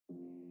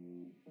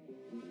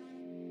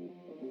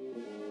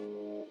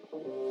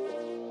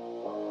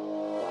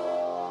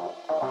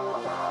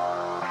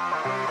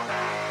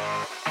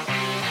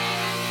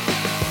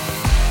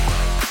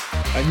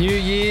New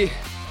year,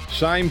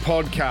 same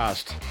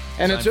podcast.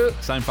 And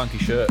Same funky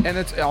shirt. And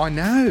it's, I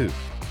know.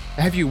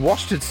 Have you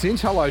watched it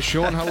since? Hello,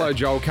 Sean. Hello,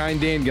 Joel Kane,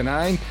 Dan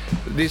Ganane.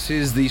 This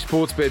is the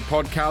Sportsbet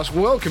podcast.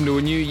 Welcome to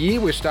a new year.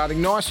 We're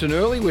starting nice and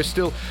early. We're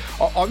still,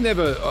 I've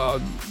never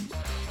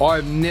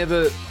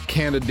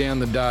counted down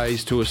the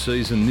days to a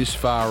season this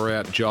far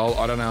out, Joel.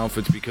 I don't know if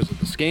it's because of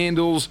the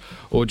scandals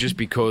or just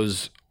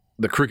because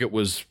the cricket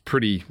was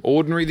pretty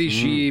ordinary this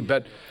year,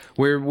 but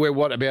we're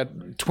what,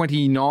 about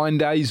 29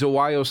 days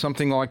away or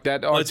something like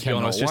that? Let's be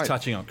honest, just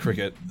touching on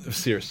cricket,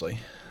 seriously.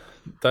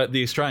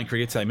 The Australian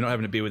cricket team, you're not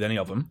having a beer with any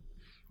of them.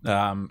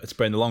 It's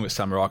been the longest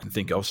summer I can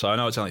think of, so I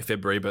know it's only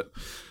February, but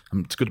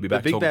it's good to be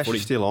back. The Big Bash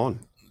is still on.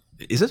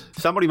 Is it?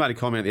 Somebody made a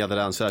comment the other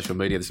day on social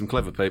media. There's some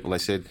clever people. They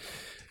said,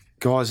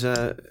 guys,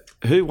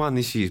 who won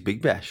this year's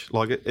Big Bash?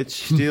 Like, it's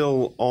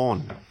still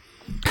on.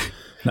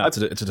 No, it's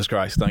a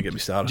disgrace. Don't get me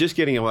started. Just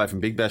getting away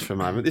from Big Bash for a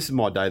moment. This is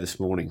my day this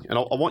morning, and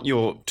I want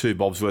your two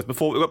bobs worth.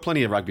 Before, we've got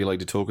plenty of rugby league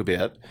to talk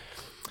about.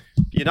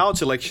 You know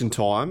it's election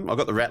time. I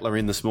got the Rattler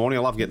in this morning.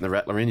 I love getting the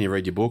Rattler in. You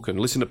read your book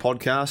and listen to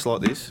podcasts like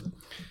this.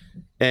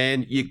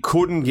 And you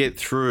couldn't get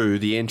through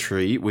the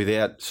entry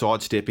without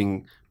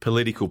sidestepping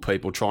political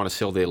people trying to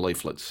sell their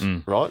leaflets,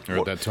 right? Or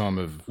at that time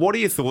of... What are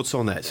your thoughts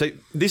on that? See,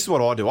 this is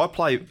what I do. I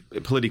play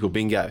political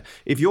bingo.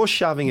 If you're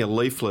shoving a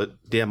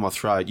leaflet down my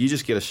throat, you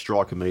just get a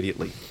strike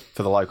immediately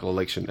for the local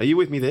election. Are you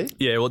with me there?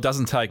 Yeah, well, it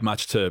doesn't take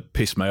much to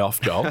piss me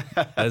off, Joel,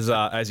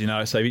 as you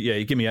know. So, yeah,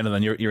 you give me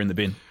anything, you're in the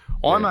bin.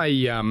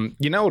 I'm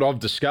you know what I've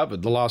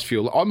discovered the last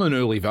few... I'm an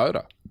early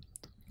voter.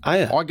 Oh,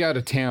 yeah. I go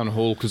to town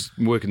hall because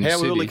I work in the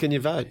city. How early can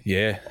you vote?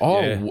 Yeah.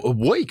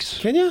 Weeks.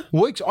 Can you?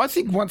 Weeks. I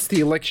think once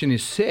the election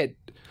is set,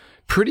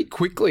 pretty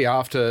quickly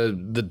after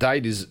the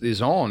date is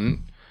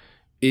on,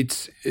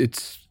 it's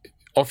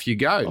off you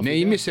go. Now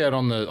you miss out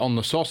on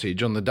the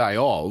sausage on the day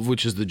of,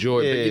 which is the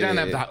joy. But you don't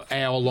have the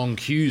hour-long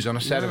queues on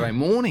a Saturday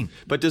morning.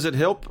 But does it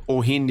help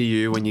or hinder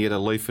you when you get a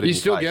leaflet in your face?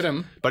 You still get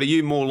them. But are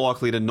you more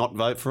likely to not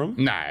vote for them?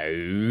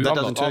 No. That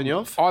doesn't turn you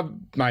off? I've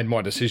made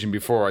my decision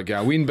before I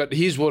go in, but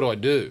here's what I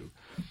do.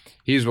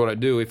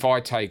 If I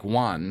take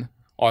one,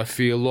 I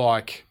feel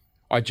like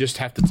I just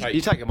have to take...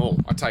 You take them all.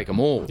 I take them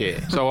all.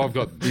 Yeah. So I've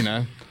got,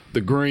 the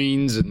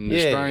Greens and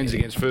Australians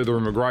against further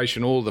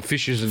immigration, all the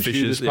Fishers and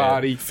Shooters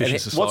Party.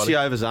 What's the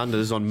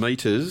overs-unders on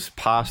metres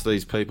past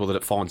these people that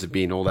it finds a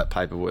bin, all that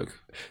paperwork?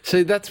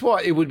 See, that's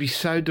why it would be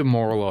so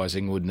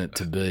demoralising, wouldn't it,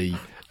 to be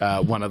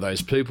one of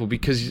those people,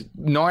 because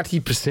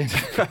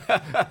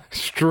 90%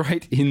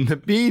 straight in the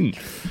bin.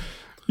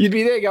 You'd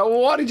be there go,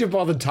 well, why did you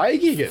bother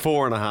taking it?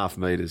 4.5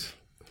 metres.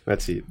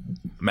 That's it.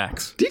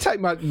 Max. Do you take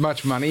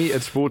much money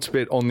at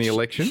Sportsbet on the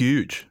election?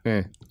 Huge.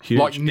 Yeah. Huge.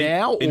 Like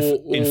now?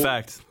 In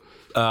fact,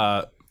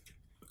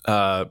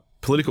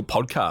 political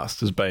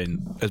podcast has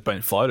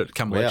been floated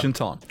come election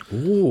time.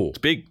 Ooh. It's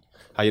big.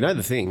 Hey, you know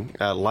the thing?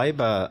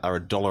 Labor are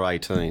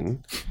 $1.18,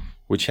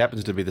 which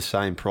happens to be the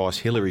same price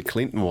Hillary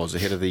Clinton was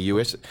ahead of the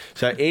US.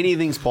 So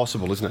anything's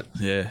possible, isn't it?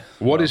 Yeah.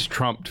 What is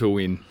Trump to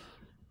win?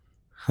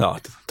 Oh,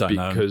 don't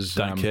know. Because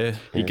don't care.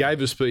 He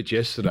gave a speech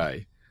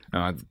yesterday.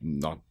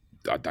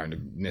 I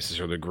don't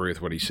necessarily agree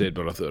with what he said,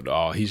 but I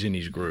thought, he's in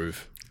his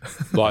groove.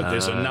 Like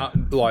there's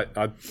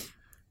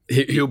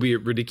he'll be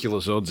at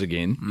ridiculous odds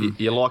again.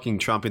 You're liking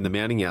Trump in the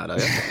mounting yard, are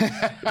you?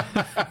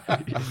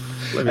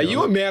 Are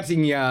you a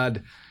mounting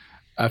yard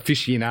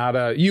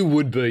aficionado? You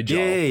would be,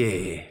 Joel.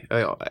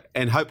 Yeah.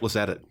 And hopeless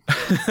at it.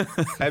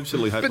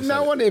 Absolutely hopeless. But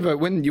no one ever,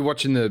 when you're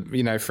watching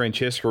the,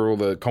 Francesca or all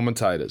the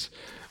commentators,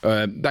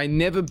 they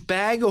never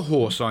bag a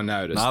horse, I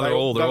noticed. No, they're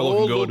all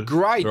looking good. Look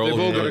great. They've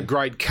all got a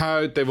great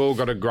coat. They've all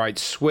got a great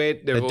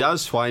sweat. It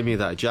does sway me,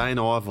 though. Jane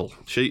Ivel,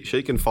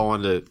 she can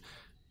find a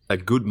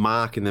good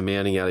mark in the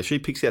mounting yard. If she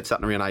picks out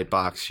something around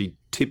 $8, she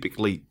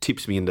typically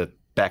tips me into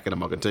backing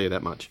them, I can tell you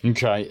that much.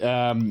 Okay.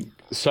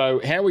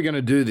 So how are we going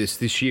to do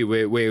this year?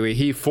 We're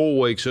here 4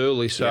 weeks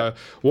early. So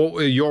what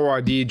were your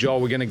idea,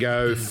 Joel? We're going to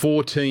go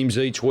 4 teams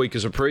each week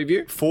as a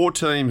preview? 4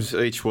 teams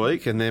each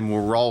week, and then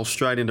we'll roll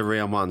straight into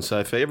round 1.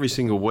 So for every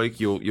single week,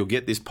 you'll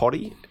get this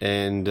potty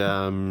and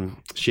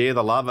share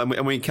the love.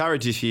 And we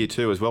encourage this year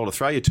too as well to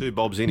throw your 2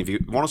 bobs in. If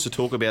you want us to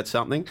talk about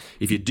something,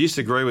 if you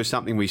disagree with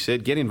something we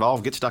said, get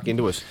involved, get stuck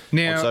into us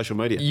on social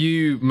media.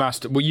 You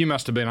must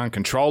have been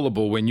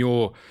uncontrollable when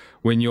your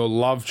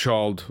love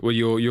child,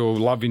 your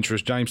love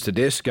interest, James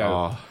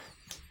Tedesco,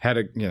 had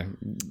a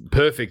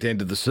perfect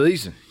end of the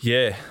season.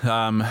 Yeah,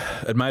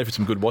 it made for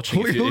some good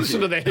watching.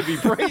 Listen to the heavy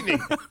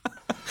breathing.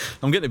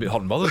 I'm getting a bit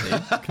hot and bothered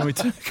here. Can we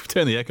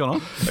turn the aircon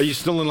on? Are you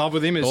still in love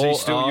with him? Is he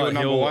still your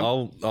number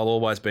one? I'll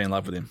always be in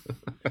love with him.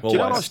 Do you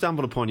know what I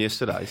stumbled upon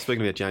yesterday,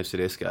 speaking about James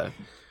Tedesco?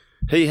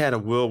 He had a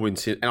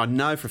whirlwind, and I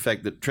know for a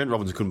fact that Trent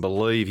Robinson couldn't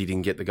believe he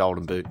didn't get the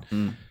golden boot.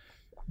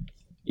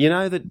 You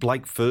know that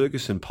Blake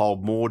Ferguson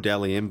polled more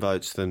Dally M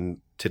votes than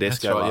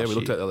Tedesco That's right, last yeah, we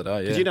looked year. at it the other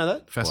day. Yeah. Did you know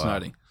that?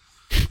 Fascinating.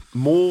 Wow.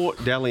 More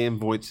Dally M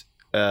votes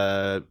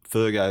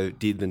Fergo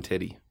did than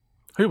Teddy.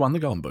 Who won the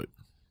golden boot?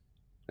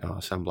 Oh,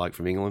 some bloke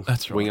from England.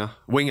 That's right.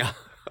 Winger.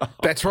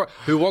 That's right.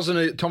 Who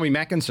wasn't Tommy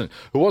Mackinson,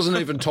 who wasn't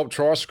even top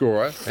try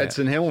scorer at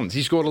St Helens.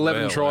 He scored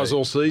 11 tries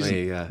all season.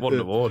 There you go. What an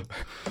award.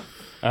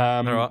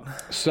 All right.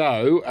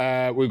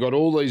 So we've got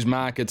all these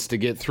markets to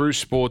get through.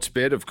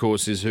 Sportsbet, of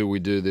course, is who we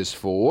do this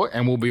for,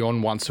 and we'll be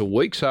on once a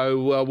week.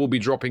 So we'll be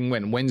dropping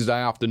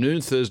Wednesday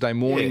afternoon, Thursday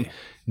morning,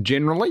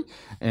 generally.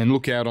 And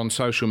look out on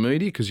social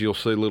media because you'll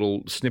see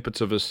little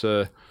snippets of us.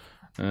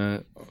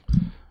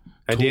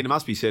 And Dan, it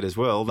must be said as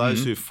well,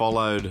 those who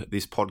followed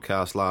this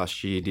podcast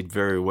last year did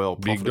very well.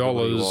 Big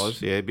dollars.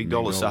 Wise. Yeah, big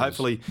dollars. So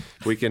hopefully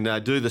we can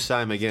do the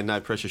same again. No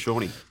pressure,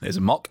 Shawnee. There's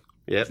a mock.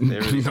 Yep, there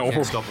it is.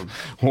 Can't stop them.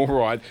 All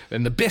right.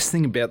 And the best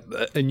thing about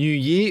a new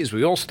year is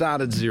we all start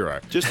at zero.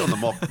 Just on the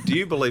mock, do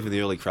you believe in the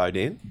early crow,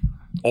 Dan?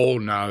 Oh,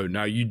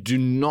 no. You do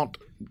not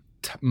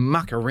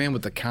muck around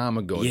with the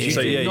karma gods. Yeah. You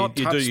So do yeah, not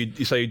you touch-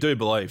 do. So you do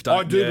believe, don't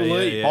I do you?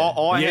 believe.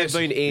 I Yes.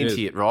 have been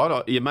anti it,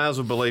 right? You may as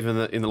well believe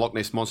in the Loch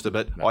Ness Monster,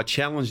 but I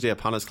challenged our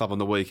punters club on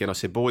the weekend. I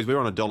said, boys, we're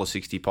on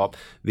 $1.60 pop.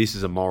 This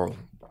is immoral.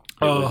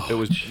 It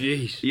was.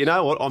 Jeez. You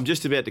know what? I'm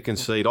just about to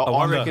concede.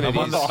 I reckon it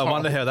is. I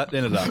wonder how that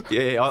ended up.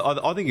 Yeah,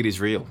 I think it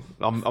is real.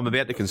 I'm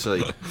about to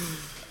concede.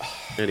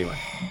 Anyway.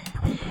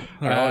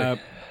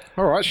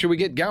 All right, shall we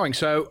get going?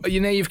 So,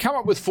 you've come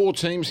up with 4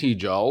 teams here,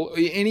 Joel.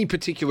 Any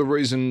particular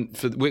reason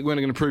for we're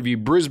going to preview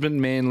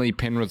Brisbane, Manly,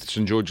 Penrith,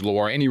 St George,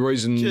 Illawarra? Any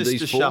reason Just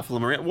these to 4? shuffle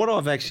them around. What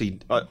I've actually,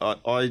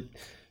 I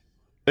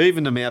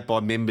evened them out by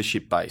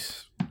membership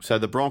base. So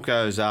the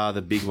Broncos are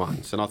the big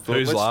ones, and I thought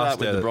Who's let's start last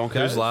with out the of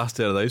Broncos. Who's last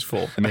out of these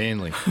 4?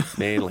 Manly.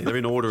 Manly. They're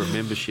in order of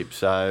membership.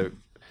 So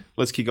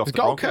let's kick off the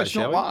Gold Broncos, Coast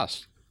shall not we?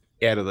 last.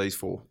 Out of these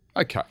 4.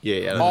 Okay.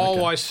 Yeah.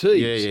 Oh, I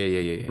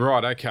see. Yeah.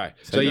 Right, okay.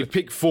 So you've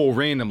picked 4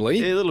 randomly.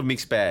 Yeah, a little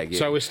mixed bag. Yeah.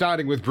 So we're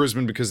starting with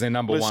Brisbane because they're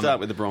number Let's one. start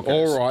with the Broncos.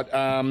 All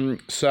right.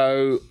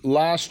 So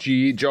last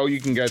year, Joel, you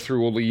can go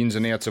through all the ins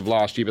and outs of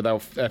last year, but they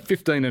were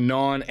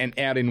 15-9 and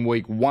out in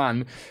week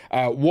 1.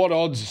 What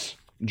odds,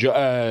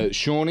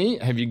 Shawnee,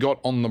 have you got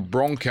on the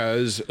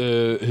Broncos,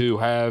 who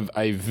have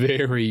a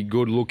very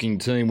good-looking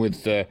team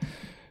with a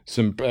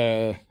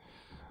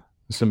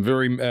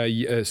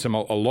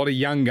lot of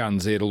young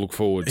guns there to look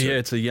forward to? Yeah,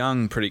 it's a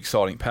young, pretty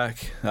exciting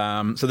pack.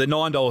 So they're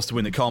 $9 to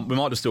win the comp. We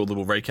might just do a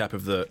little recap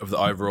of the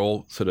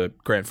overall sort of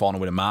grand final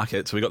winner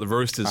market. So we got the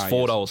Roosters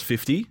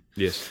 $4.50.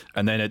 Yes.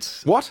 And then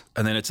it's What?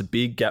 And then it's a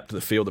big gap to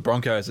the field. The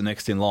Broncos are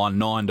next in line,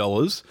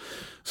 $9.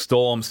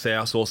 Storm,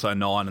 South also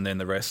 9, and then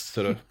the rest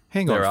sort of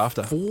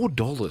thereafter. $4.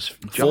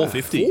 $4.50.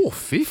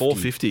 $4.50.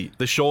 $4.50.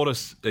 The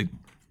shortest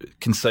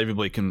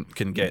conceivably can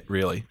get,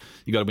 really.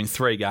 You got to win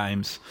 3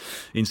 games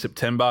in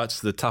September.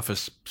 It's the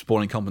toughest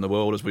sporting comp in the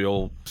world, as we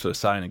all sort of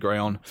say and agree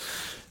on.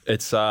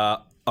 It's I'm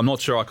not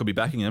sure I could be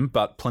backing them,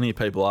 but plenty of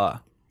people are.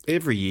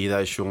 Every year,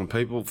 though, Sean,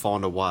 people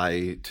find a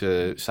way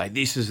to say,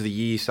 this is the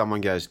year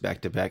someone goes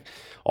back-to-back.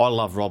 I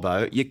love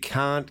Robbo. You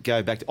can't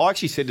go back I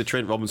actually said to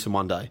Trent Robinson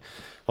one day,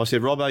 I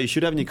said, Robbo, you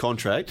should have in your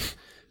contract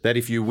that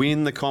if you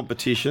win the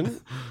competition,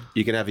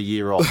 you can have a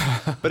year off.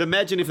 But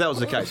imagine if that was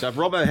the case. So if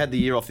Robbo had the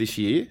year off this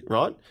year,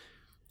 right,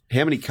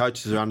 how many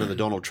coaches are under the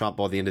Donald Trump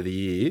by the end of the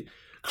year?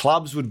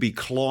 Clubs would be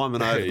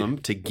climbing over them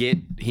to get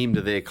him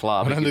to their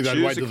club. I don't think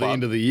they'd wait till the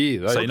end of the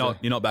year. So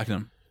you're not backing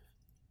them?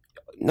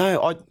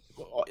 No,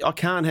 I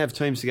can't have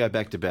teams to go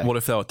back-to-back. What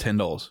if they were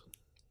 $10?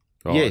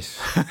 Yes.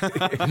 Not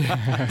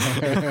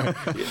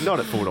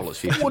at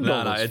 $4.50.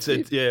 No,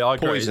 yeah, I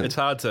agree. Poison. It's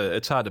hard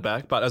to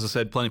back, but as I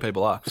said, plenty of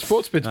people are.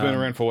 Sportsbet's been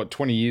around for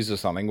 20 years or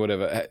something,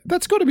 whatever.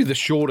 That's got to be the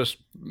shortest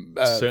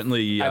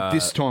Certainly at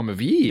this time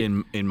of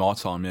year. in my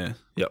time, yeah.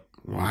 Yep.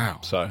 Wow.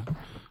 So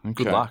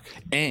good Okay. luck.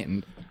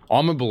 And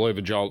I'm a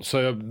believer, Joel.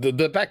 So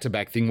the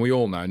back-to-back thing, we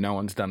all know, no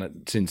one's done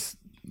it since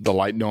the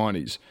late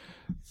 90s.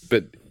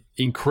 But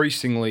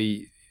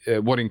increasingly,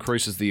 what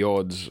increases the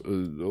odds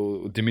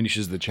or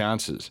diminishes the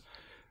chances?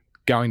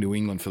 Going to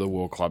England for the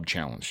World Club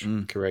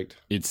Challenge. Correct.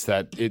 It's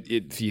that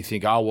you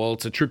think, oh, well,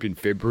 it's a trip in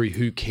February,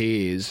 who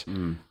cares?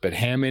 But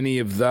how many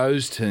of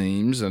those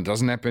teams, and it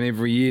doesn't happen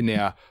every year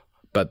now,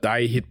 but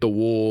they hit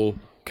the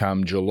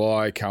come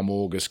July, come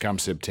August, come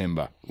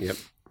September. Yep.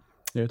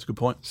 Yeah, it's a good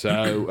point.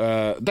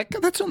 So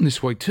that's on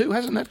this week too,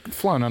 hasn't that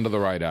flown under the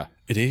radar?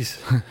 It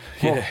is.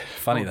 Yeah,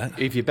 funny that.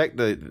 If you back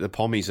the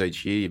Pommies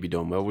each year, you'd be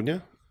doing well, wouldn't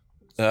you?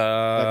 They'd be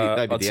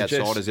I'd the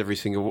suggest- outsiders every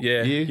single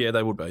Yeah, year. yeah,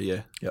 they would be.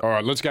 Yeah, yep. All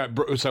right, let's go.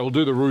 So we'll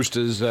do the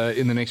Roosters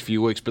in the next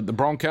few weeks, but the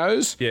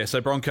Broncos. Yeah.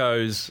 So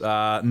Broncos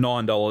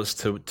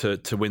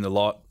 $9 to win the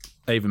lot,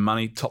 even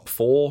money, top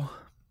 4.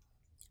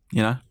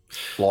 You know.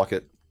 Like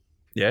it.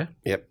 Yeah.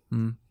 Yep.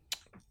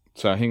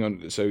 So hang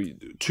on. So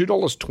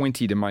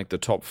 $2.20 to make the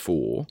top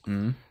 4.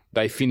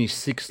 They finished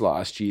 6th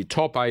last year.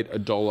 Top 8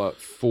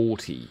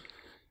 $1.40.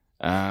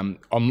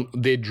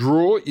 Their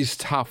draw is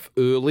tough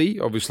early.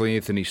 Obviously,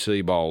 Anthony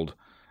Seibold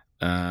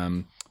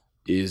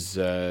is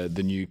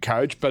the new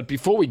coach. But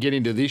before we get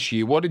into this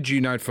year, what did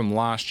you note from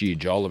last year,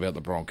 Joel, about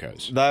the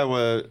Broncos? They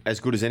were as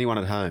good as anyone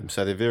at home,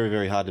 so they're very,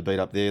 very hard to beat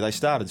up there. They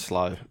started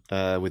slow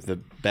with the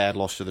bad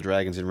loss to the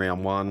Dragons in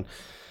round 1.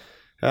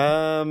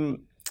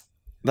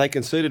 They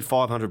conceded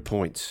 500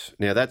 points.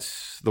 Now,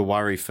 that's the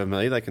worry for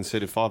me. They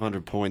conceded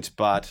 500 points,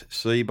 but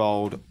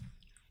Seibold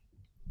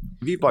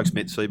Have you blokes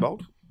met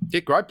Seabold?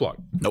 Yeah, great bloke.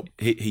 Nope.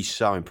 He's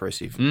so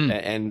impressive.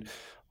 And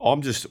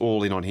I'm just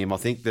all in on him. I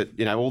think that,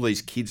 all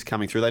these kids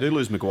coming through, they do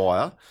lose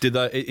Maguire.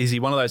 Is he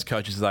one of those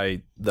coaches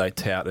they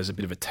tout as a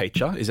bit of a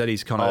teacher? Is that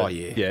his kind of... Oh,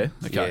 yeah. Yeah?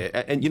 Okay.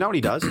 Yeah. And you know what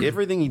he does?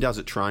 Everything he does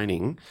at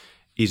training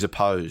is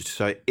opposed.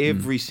 So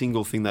every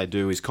single thing they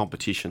do is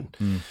competition.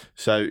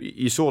 So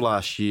you saw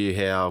last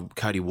year how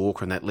Cody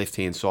Walker and that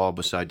left-hand side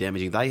was so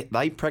damaging.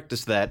 They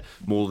practice that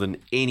more than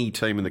any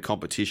team in the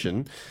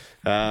competition.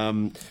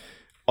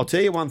 I'll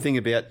tell you one thing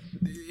about...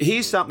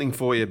 Here's something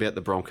for you about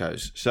the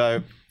Broncos.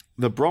 So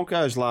the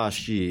Broncos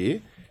last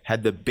year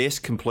had the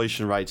best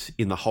completion rates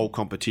in the whole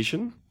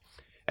competition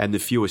and the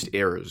fewest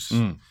errors.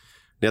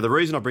 Now, the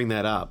reason I bring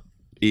that up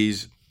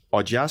is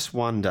I just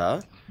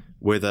wonder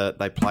whether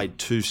they played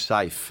too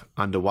safe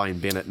under Wayne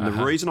Bennett. And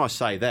the reason I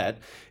say that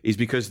is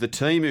because the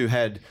team who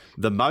had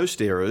the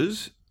most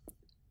errors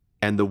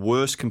and the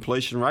worst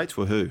completion rates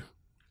were who?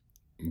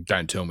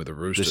 Don't tell me the The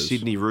Roosters.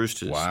 Sydney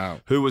Roosters.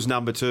 Wow. Who was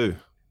number 2?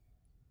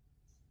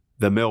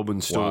 The Melbourne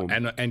Wow.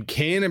 Storm. And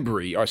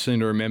Canterbury, I seem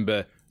to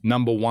remember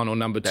number 1 or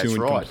number 2 That's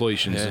in right.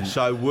 completions.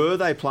 So were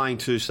they playing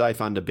too safe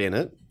under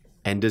Bennett?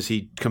 And does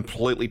he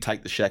completely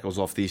take the shackles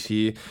off this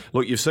year?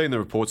 Look, you've seen the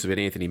reports about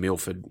Anthony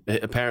Milford.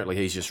 Apparently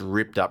he's just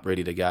ripped up,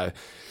 ready to go.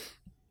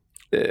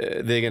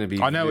 They're going to be...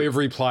 I know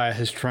every player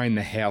has trained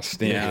the house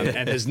down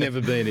and has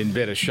never been in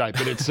better shape,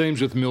 but it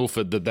seems with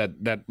Milford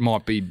that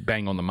might be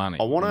bang on the money.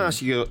 I want to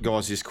ask you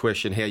guys this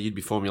question, how you'd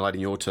be formulating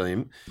your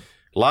team.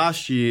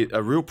 Last year,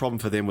 a real problem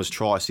for them was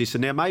try assists,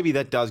 and now maybe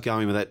that does go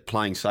in with that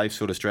playing safe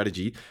sort of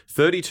strategy.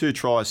 32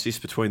 try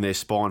assists between their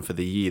spine for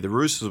the year. The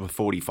Roosters were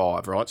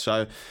 45, right?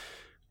 So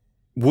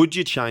would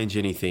you change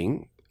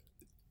anything?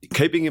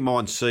 Keeping in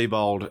mind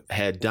Seabold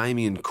had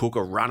Damien Cook,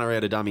 a runner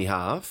out of dummy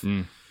half.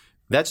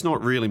 That's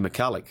not really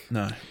McCulloch.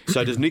 No.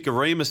 So does Nick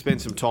Arima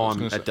spend some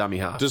time at dummy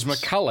half? Does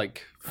McCulloch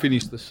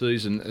finish the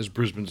season as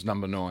Brisbane's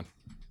number 9?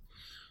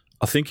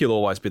 I think he'll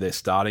always be their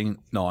starting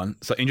 9.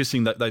 So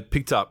interesting that they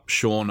picked up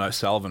Sean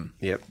O'Sullivan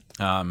Yep.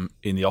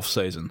 in the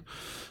off-season,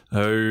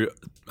 who,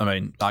 I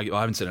mean, I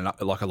haven't seen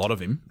a lot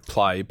of him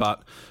play,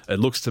 but it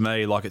looks to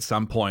me like at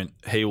some point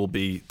he will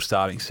be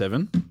starting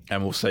 7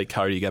 and we'll see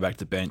Cody go back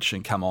to bench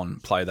and come on,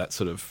 play that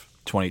sort of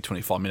 20,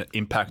 25-minute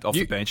impact off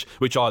the bench,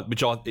 which I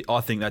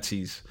think that's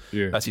his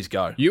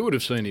go. You would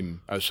have seen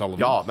him,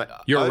 O'Sullivan. Oh, mate,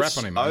 You're a rap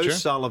on him, aren't you?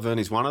 O'Sullivan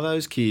is one of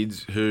those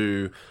kids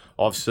who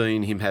I've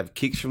seen him have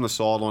kicks from the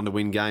sideline to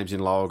win games in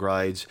lower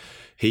grades.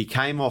 He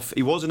came off,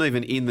 he wasn't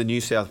even in the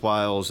New South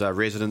Wales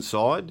resident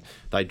side.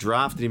 They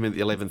drafted him at the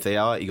 11th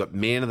hour. He got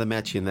man of the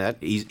match in that.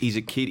 He's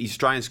a kid, he's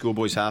Australian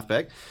schoolboys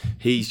halfback.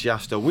 He's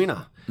just a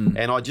winner.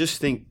 And I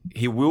just think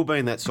he will be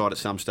in that side at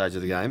some stage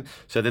of the game.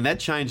 So then that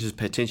changes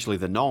potentially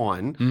the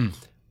 9.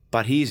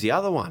 But here's the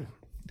other one.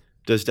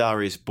 Does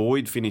Darius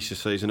Boyd finish the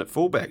season at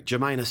fullback?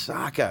 Jermaine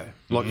Asako.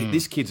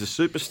 This kid's a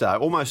superstar,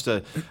 almost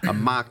a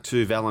Mark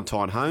II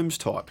Valentine Holmes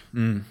type.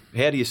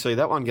 How do you see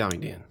that one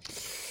going down?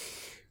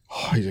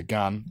 Oh, he's a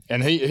gun.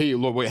 And he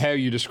look, how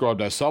you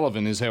described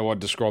O'Sullivan is how I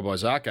describe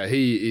Isaka.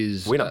 He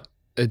is Winner.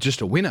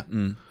 Just a winner.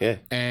 Yeah.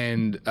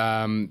 And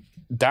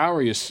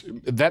Darius,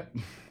 that...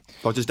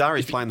 Like, does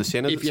Darius play in the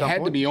centre at If you some had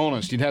point? to be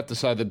honest, you'd have to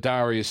say that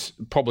Darius,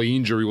 probably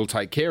injury will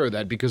take care of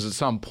that because at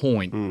some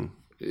point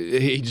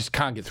he just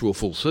can't get through a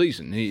full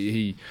season.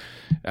 His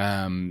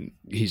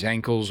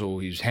ankles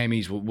or his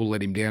hammies will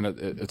let him down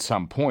at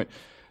some point.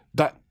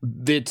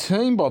 Their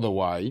team, by the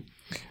way,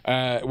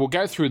 we'll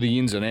go through the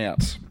ins and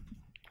outs.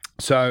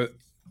 So,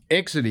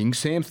 exiting,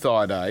 Sam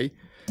Thaiday,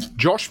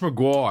 Josh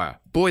Maguire.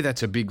 Boy,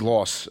 that's a big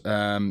loss.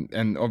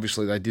 And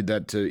obviously they did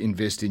that to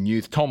invest in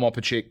youth. Tom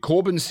Opacek,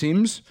 Corbin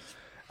Sims,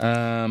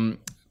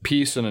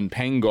 Pearson and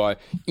Pangai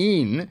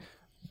in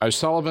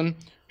O'Sullivan,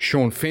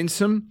 Sean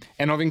Fensom,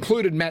 and I've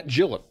included Matt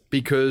Gillett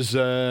because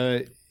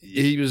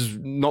he was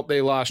not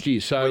there last year.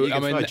 So You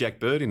can throw Jack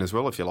Bird in as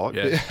well if you like.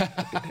 Yeah.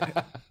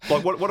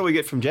 Like, what do we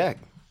get from Jack?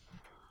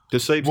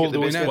 Does Siebes get the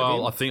best out of Well,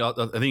 him?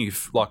 I think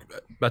if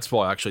that's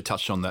why I actually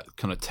touched on that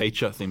kind of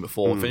teacher thing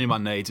before. If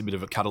anyone needs a bit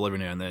of a cuddle every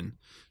now and then,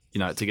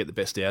 to get the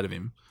best out of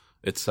him,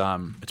 it's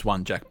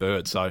one Jack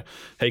Bird. So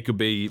he could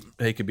be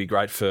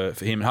great for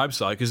him. And hope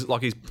so because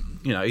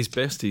he's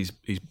best. He's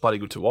bloody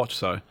good to watch.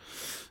 So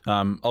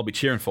I'll be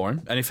cheering for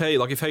him. And if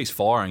he's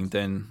firing,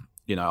 then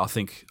I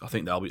think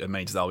it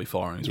means they'll be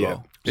firing as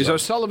well. Is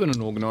O'Sullivan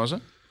an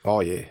organiser? Oh,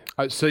 yeah.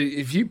 So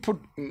if you put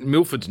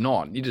Milford's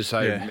not, you just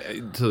say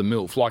to the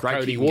MILF, like Great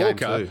Cody kicking game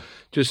Walker, too.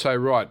 just say,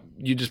 right,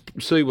 you just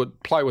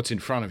play what's in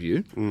front of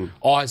you.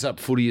 Eyes up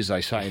footy, as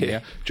they say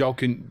now. Joel,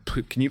 can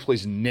you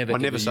please never... I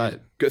never say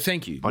it.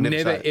 Thank you. I never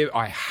say it.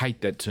 I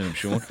hate that term,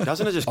 Sean.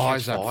 Doesn't it just catch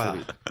Eyes up fire?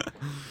 footy.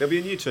 There'll be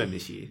a new term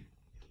this year.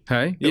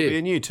 Hey? There'll be Yeah.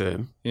 a new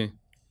term. Yeah.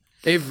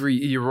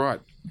 You're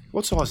right.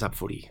 What's eyes up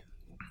footy?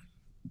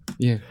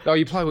 Yeah. Oh,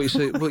 you play what you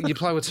see. Well, you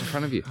play what's in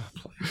front of you.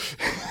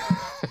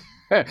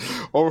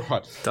 All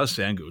right. Does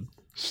sound good.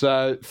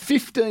 So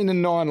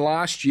 15-9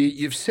 last year.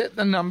 You've set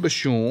the number,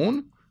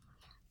 Sean,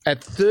 at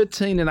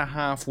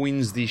 13.5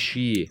 wins this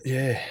year.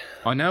 Yeah.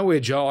 I know where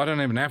Joel. I don't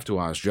even have to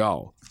ask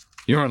Joel.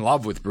 You're in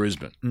love with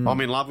Brisbane. I'm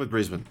in love with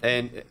Brisbane.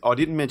 And I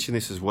didn't mention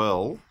this as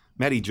well.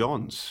 Matty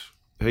Johns,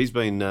 he's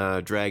been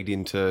dragged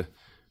into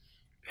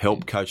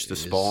help coach the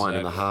spine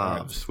and the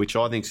halves, which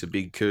I think's a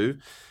big coup.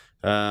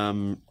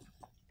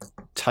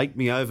 Take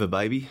me over,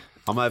 baby.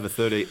 I'm over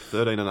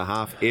 13 and a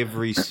half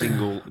every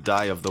single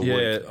day of the week.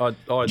 Yeah,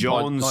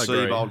 John I agree.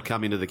 Seabold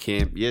come into the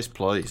camp. Yes,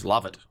 please.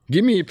 Love it.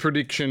 Give me a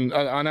prediction.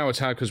 I know it's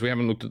hard because we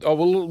haven't looked at...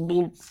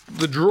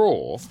 the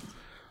draw...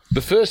 The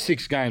first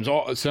 6 games,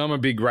 so I'm a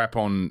big rap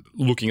on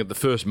looking at the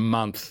first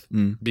month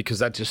because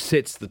that just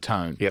sets the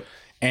tone. Yep.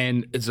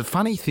 And it's a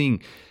funny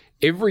thing.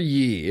 Every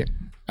year,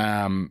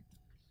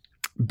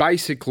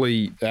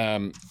 basically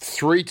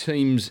 3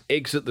 teams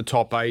exit the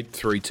top 8,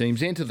 3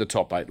 teams enter the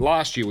top 8.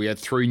 Last year we had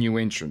 3 new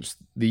entrants.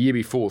 The year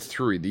before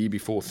 3, the year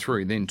before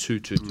 3, then 2,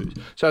 2, 2.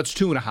 So it's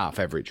 2.5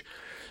 average.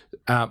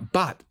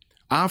 But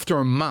after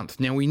a month,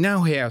 now we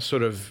know how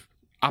sort of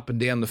up and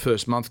down the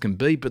first month can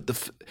be, but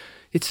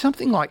it's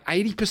something like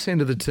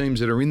 80% of the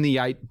teams that are in the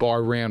 8 by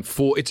round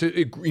 4. It's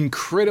an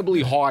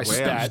incredibly high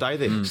stat. Stay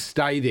there.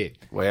 Stay there.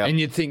 Wow. And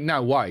you'd think,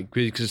 no way,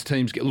 because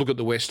teams look at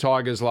the West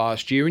Tigers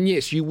last year, and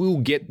yes, you will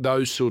get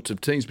those sorts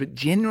of teams, but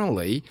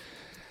generally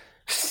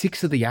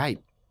 6 of the 8,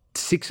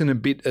 6 and a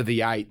bit of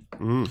the 8,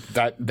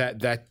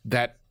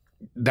 that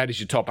is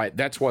your top 8.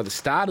 That's why the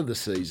start of the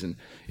season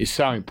is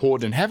so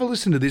important. And have a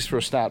listen to this for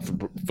a start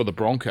for the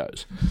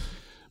Broncos.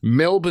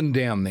 Melbourne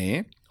down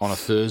there on a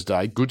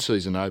Thursday, good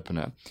season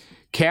opener.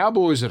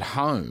 Cowboys at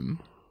home.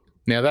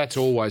 Now, that's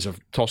always a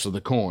toss of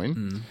the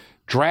coin.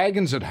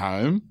 Dragons at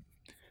home.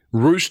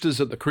 Roosters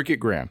at the cricket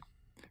ground.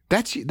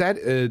 That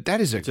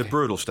is It's a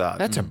brutal start.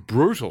 That's a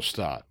brutal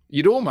start.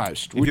 You'd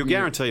almost... If you're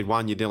guaranteed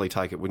one, you'd nearly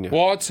take it, wouldn't you?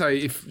 Well, I'd say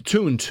if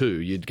 2 and 2,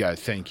 you'd go,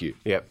 thank you.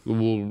 Yep.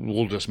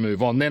 We'll just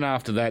move on. Then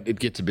after that, it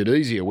gets a bit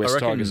easier. West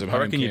Tigers at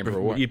home, Canberra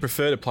away. You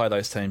prefer to play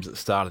those teams at the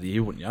start of the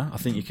year, wouldn't you? I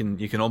think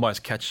you can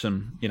almost catch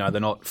them. You know,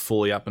 they're not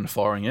fully up and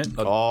firing yet.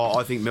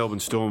 I think Melbourne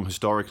Storm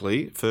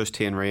historically, first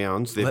 10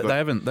 rounds, They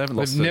haven't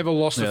lost. They've never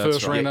lost the Yeah,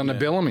 first that's right. round under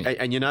Bellamy.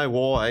 And you know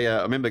why?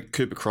 I remember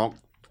Cooper Cronk,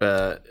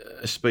 a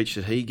speech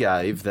that he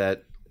gave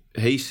that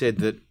he said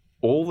that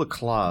all the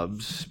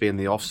clubs spend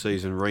the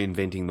off-season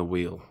reinventing the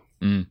wheel,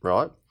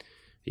 right?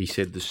 He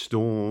said the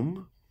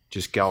Storm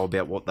just go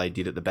about what they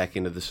did at the back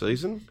end of the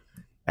season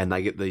and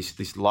they get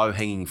this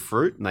low-hanging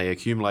fruit and they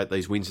accumulate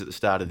these wins at the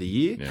start of the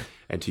year. Yeah.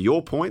 And to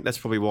your point, that's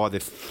probably why they're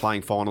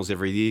playing finals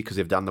every year because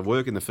they've done the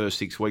work in the first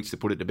 6 weeks to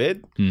put it to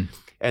bed.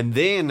 And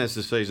then as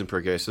the season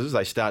progresses,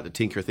 they start to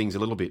tinker things a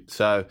little bit.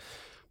 So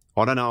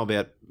I don't know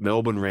about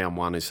Melbourne round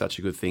 1 is such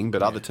a good thing,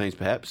 but other teams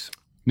perhaps...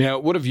 Now,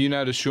 what have you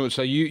noticed, Sean?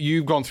 So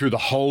you've gone through the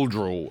whole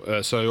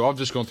draw. So I've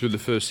just gone through the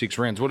first 6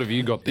 rounds. What have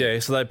you got there? Yeah,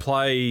 so they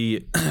play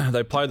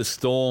the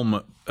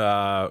Storm,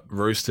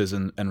 Roosters,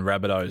 and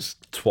Rabbitohs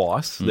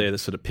twice. They're the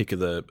sort of pick of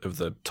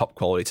the top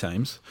quality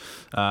teams.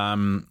 They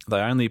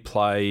only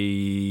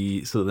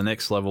play sort of the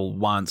next level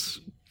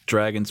once,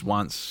 Dragons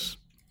once,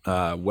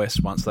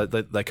 West once. They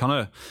get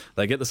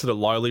the sort of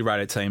lowly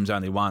rated teams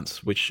only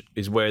once, which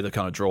is where the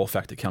kind of draw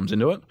factor comes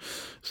into it.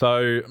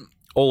 So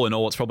all in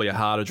all, it's probably a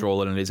harder draw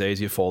than it is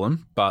easier for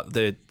them. But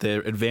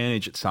their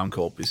advantage at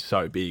Suncorp is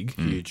so big,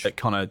 huge.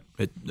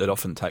 It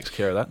often takes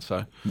care of that.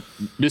 So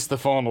missed the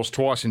finals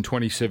twice in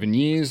 27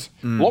 years.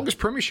 Longest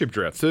premiership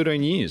drought,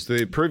 13 years.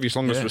 The previous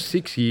longest was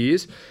 6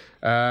 years.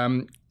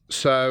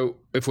 So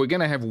if we're going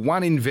to have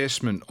one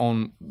investment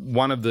on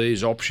one of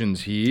these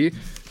options here,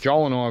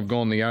 Joel and I have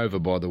gone the over,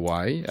 by the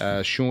way.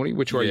 Shawnee,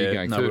 which way are you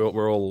going?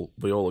 No,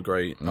 we all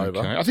agree over.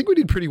 Okay. I think we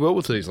did pretty well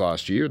with these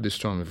last year at this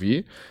time of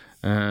year.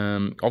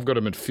 I've got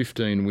them at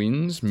 15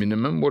 wins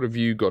minimum. What have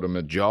you got them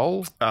at,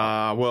 Joel?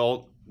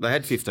 Well, they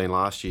had 15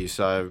 last year,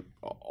 so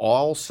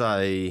I'll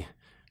say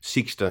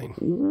 16.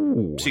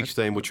 Ooh,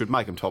 16, which would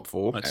make them top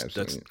 4.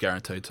 That's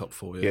guaranteed top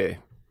 4, Yeah.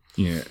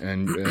 Yeah,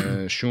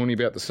 and Shawnee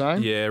about the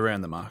same? Yeah, around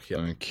the mark, yeah.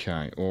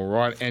 Okay, all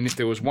right. And if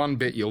there was one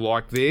bet you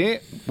like there,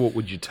 what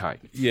would you take?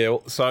 Yeah,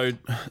 well, so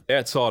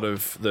outside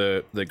of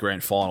the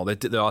grand final, I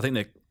think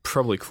they're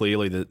probably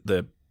clearly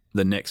the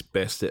next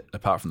best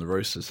apart from the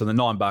Roosters. So the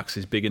 $9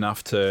 is big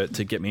enough to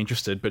get me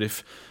interested. But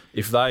if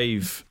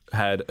they've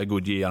had a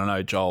good year, I don't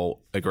know,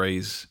 Joel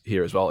agrees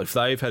here as well. If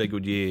they've had a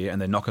good year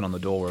and they're knocking on the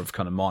door of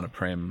kind of minor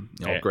prem,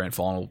 grand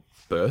final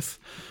berth,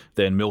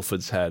 then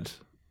Milford's had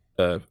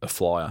a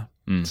flyer.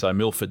 So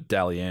Milford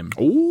Dally M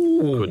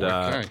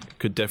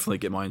could definitely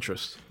get my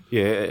interest.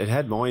 Yeah, it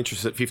had my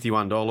interest at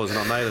 $51, and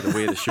I made it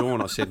aware to Sean.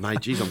 I said,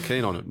 mate, geez, I'm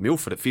keen on it.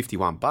 Milford at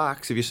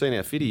 $51. Have you seen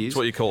how fit he is? It's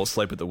what you call a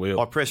sleep at the wheel.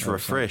 I pressed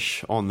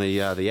refresh on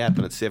the app,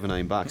 and it's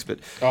 $17. But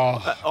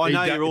I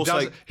know you're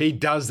also... He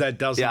does that,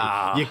 doesn't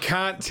he? You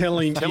can't tell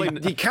him...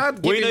 You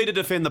can't we need to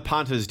defend the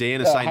punters,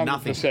 Dan, and say 100%.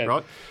 nothing,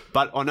 right?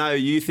 But I know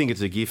you think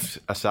it's a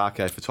gift,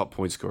 Asako, for top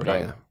point scorer,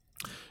 don't you?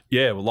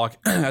 Yeah, well, like,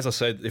 as I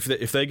said,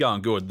 if they're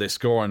going good, they're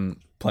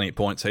scoring plenty of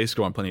points. He's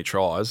scoring plenty of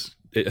tries,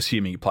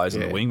 assuming he plays in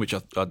the wing, which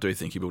I do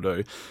think he will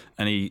do.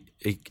 And he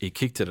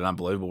kicked it at an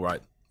unbelievable rate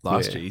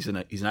last year. He's an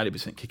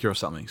 80% kicker or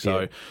something.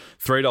 So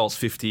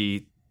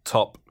 $3.50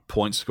 top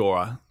point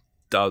scorer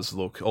does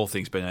look, all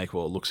things being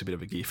equal, it looks a bit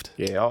of a gift.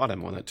 Yeah, I don't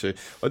mind that too.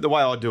 But the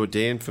way I do it,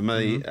 Dan, for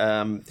me,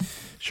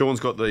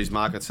 Sean's got these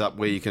markets up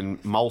where you can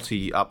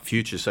multi-up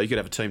futures. So you could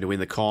have a team to win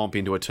the comp,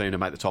 into a team to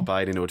make the top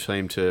 8, into a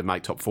team to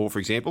make top 4, for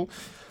example.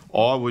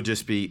 I would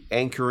just be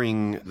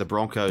anchoring the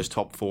Broncos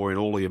top 4 in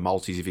all of your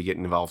multis if you're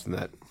getting involved in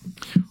that.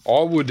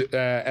 I would,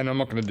 and I'm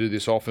not going to do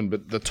this often,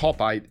 but the top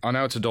 8, I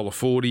know it's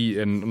 $1.40,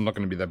 and I'm not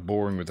going to be that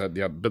boring with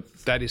that, but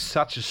that is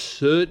such a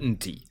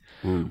certainty.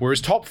 Whereas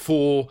top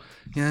 4,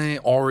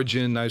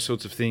 Origin, those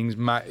sorts of things,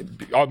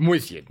 I'm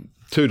with you.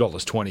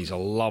 $2.20 is a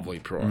lovely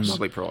price.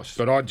 Lovely price.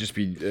 But I'd just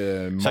be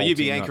so you'd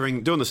be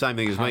anchoring, doing the same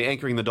thing as me,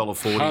 anchoring the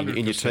 $1.40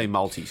 in your team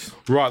multis.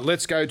 Right,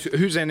 let's go to,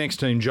 who's our next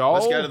team, Joel?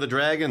 Let's go to the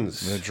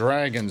Dragons. The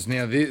Dragons.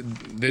 Now,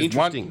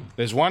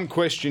 there's one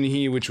question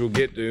here which we'll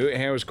get to.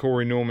 How is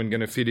Corey Norman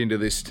going to fit into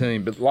this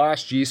team? But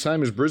last year,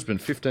 same as Brisbane,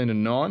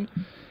 15-9.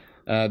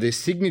 Their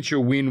signature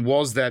win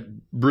was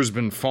that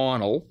Brisbane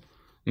final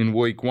in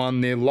week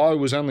 1. Their low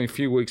was only a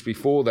few weeks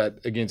before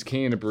that against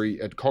Canterbury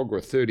at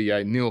Cogra,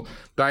 38-0.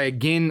 They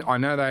again, I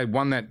know they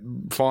won that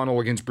final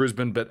against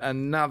Brisbane, but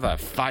another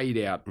fade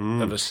out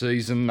of a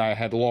season. They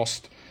had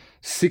lost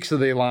 6 of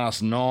their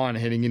last 9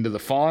 heading into the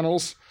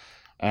finals.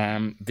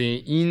 Their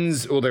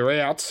ins or their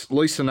outs,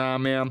 Lisa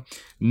Narmau,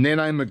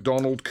 Nene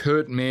McDonald,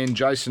 Kurt Mann,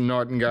 Jason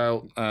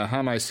Nightingale,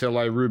 Hame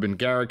Sele, Ruben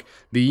Garrick.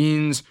 The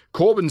ins,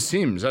 Corbin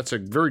Sims, that's a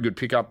very good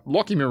pickup.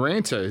 Lockie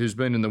Miranda, who's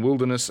been in the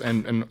wilderness,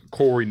 and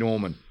Corey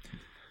Norman.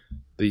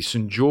 The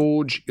St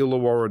George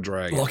Illawarra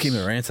Dragons. Lockie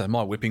Miranda,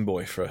 my whipping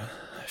boy for a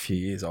few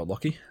years, old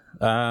Lockie.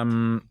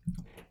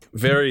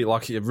 Very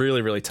lucky, a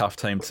really, really tough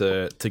team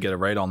to get a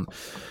read on.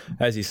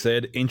 As you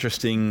said,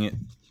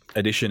 interesting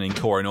addition in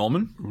Corey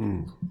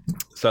Norman.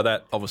 So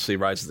that obviously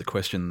raises the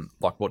question,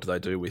 like, what do they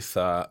do with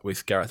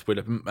Gareth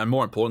Widdop? And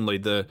more importantly,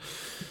 the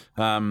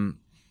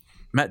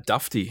Matt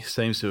Duffy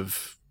seems to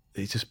have,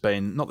 he's just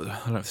been, I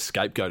don't know if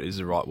scapegoat is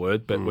the right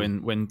word, but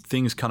when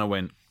things kind of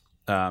went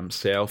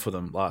sour for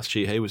them last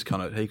year, he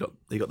got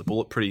the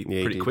bullet pretty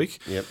quick.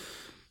 Yep.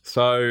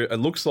 So it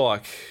looks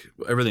like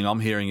everything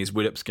I'm hearing is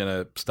Widdop's going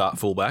to start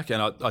fullback,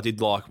 and I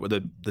did like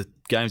the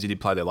games he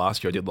did play there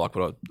last year. I did like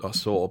what I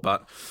saw,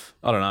 but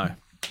I don't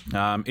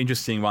know.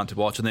 Interesting one to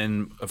watch. And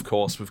then, of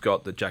course, we've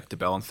got the Jack de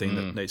Belin thing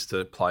that needs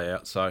to play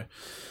out. So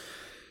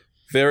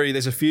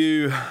there's a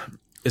few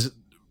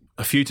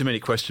too many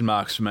question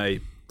marks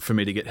for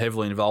me to get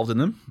heavily involved in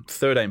them.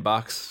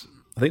 $13.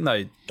 I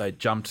think they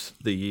jumped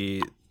the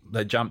year.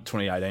 They jumped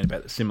 2018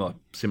 about a similar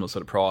sort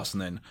of price,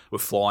 and then were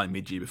flying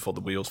mid-year before the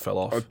wheels fell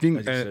off. I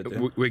think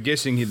we're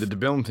guessing here the de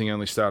Belin thing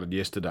only started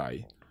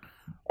yesterday.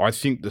 I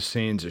think the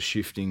sands are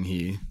shifting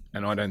here,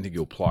 and I don't think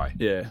he'll play.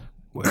 Yeah.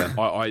 Well,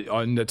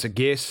 I that's a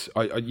guess.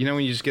 When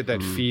you just get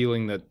that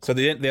feeling that. So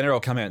the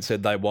NRL come out and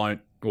said they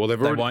won't. Well, they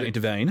won't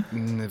intervene.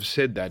 They've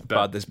said that,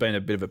 but there's been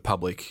a bit of a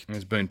public.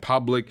 There's been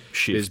public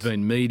shift. There's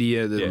been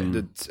media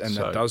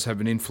that does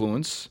have an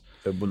influence.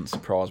 It wouldn't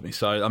surprise me.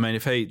 So I mean,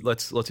 if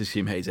let's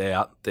assume he's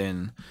out,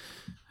 then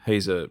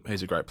he's a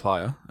great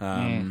player.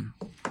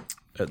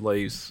 It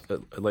leaves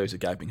a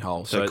gaping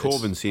hole. So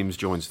Corbin Sims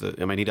joins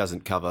he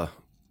doesn't cover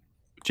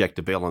Jack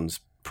de Belin's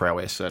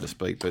prowess, so to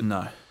speak, but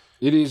no.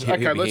 It is.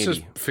 Okay, let's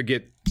just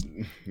forget.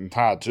 It's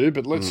hard to,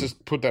 but let's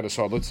just put that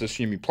aside. Let's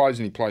assume he plays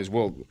and he plays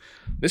well.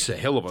 This is a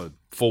hell of a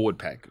forward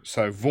pack.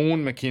 So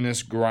Vaughan,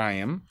 McInnes,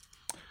 Graham.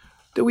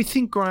 Do we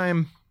think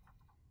Graham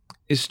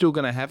is still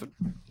going to have it?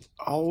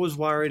 I was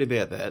worried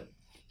about that,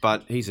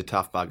 but he's a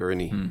tough bugger, isn't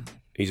he?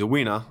 He's a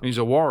winner. He's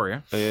a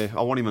warrior. Yeah,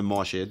 I want him in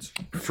my sheds.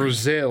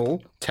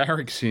 Frizzell,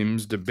 Tarek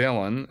Sims, de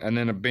Belin, and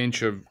then a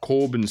bench of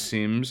Corbin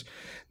Sims.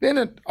 Then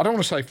I don't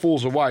want to say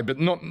falls away, but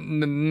not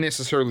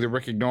necessarily the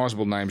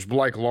recognisable names.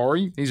 Blake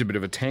Laurie, he's a bit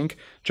of a tank.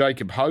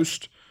 Jacob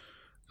Host.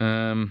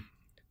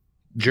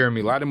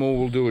 Jeremy Lattimore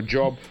will do a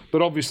job.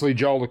 But obviously,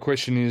 Joel, the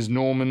question is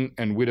Norman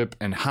and Widdop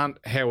and Hunt,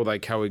 how will they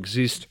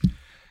coexist?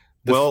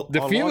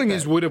 The feeling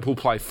is Widdop will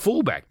play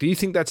fullback. Do you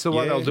think that's the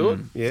way they'll do it?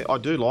 Yeah, I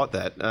do like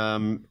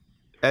that.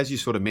 As you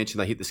sort of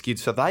mentioned, they hit the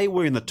skids. So they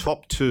were in the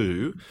top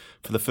 2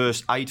 for the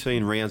first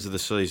 18 rounds of the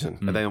season.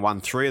 And then won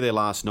 3 of their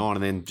last 9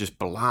 and then just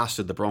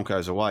blasted the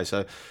Broncos away.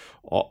 So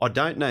I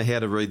don't know how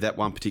to read that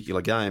one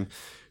particular game.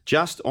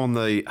 Just on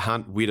the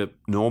Hunt, Widdop,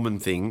 Norman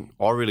thing,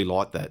 I really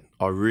like that.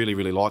 I really,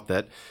 really like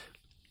that.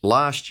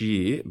 Last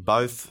year,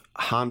 both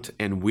Hunt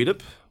and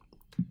Widdop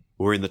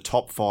were in the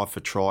top 5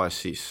 for try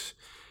assists.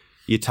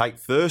 You take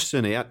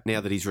Thurston out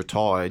now that he's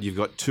retired. You've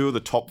got 2 of the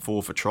top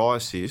 4 for try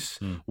assists.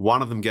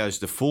 One of them goes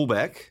to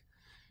fullback,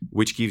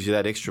 which gives you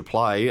that extra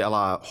play, a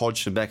la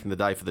Hodgson back in the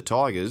day for the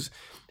Tigers.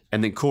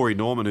 And then Corey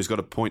Norman, who's got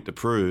a point to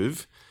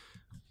prove.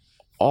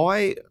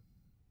 I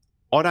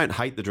don't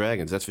hate the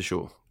Dragons, that's for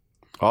sure.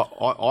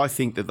 I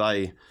think that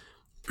they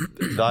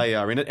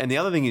are in it. And the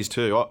other thing is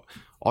too,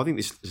 I think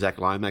this Zach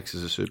Lomax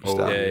is a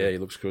superstar. Oh, yeah, he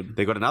looks good.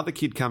 They've got another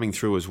kid coming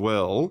through as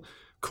well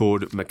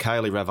called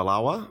Michaeli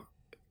Ravalawa.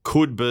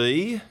 Could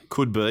be,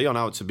 I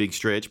know it's a big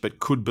stretch, but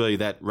could be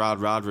that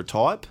Radradra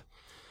type.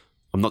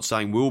 I'm not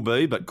saying will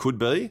be, but could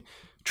be.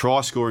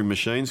 Try-scoring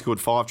machine,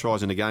 scored 5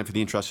 tries in a game for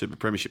the Intrust Super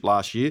Premiership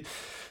last year.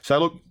 So,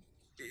 look,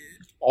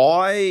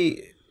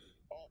 I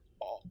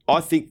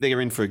think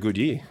they're in for a good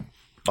year.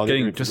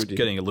 Getting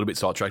a little bit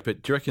sidetracked,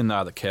 but do you reckon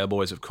the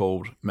Cowboys have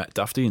called Matt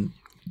Duffy and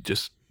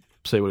just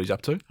see what he's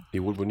up to?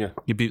 You would, wouldn't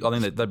you? I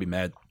think they'd be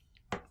mad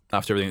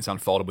after everything that's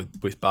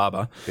unfolded with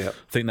Barber. Yeah. I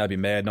think they'd be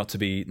mad not to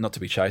be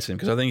chasing him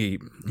because I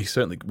think he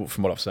certainly,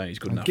 from what I've seen, he's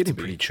good enough. Get him to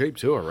be- pretty cheap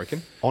too, I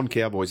reckon. On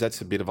Cowboys, that's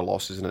a bit of a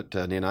loss, isn't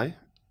it, Nene?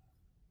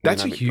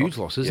 That's a Nene huge McDonald.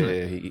 loss, isn't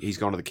it? Yeah, he's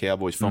gone to the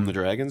Cowboys from the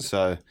Dragons,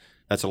 so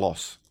that's a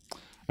loss.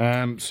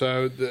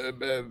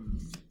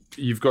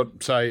 You've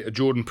got, say, a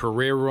Jordan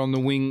Pereira on the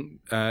wing.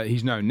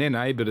 He's no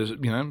Nene, but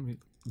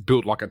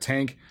built like a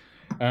tank.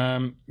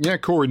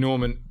 Corey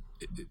Norman,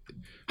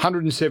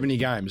 170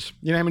 games.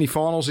 You know how many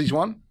finals he's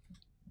won?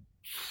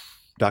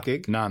 Duck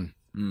egg? None.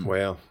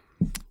 Wow.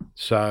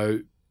 So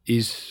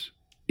is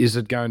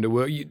it going to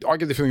work? I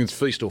get the feeling it's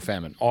feast or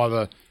famine.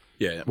 Either.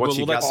 Yeah, What's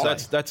your gut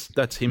say?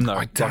 that's him though.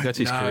 Like, that's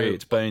his career.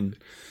 It's been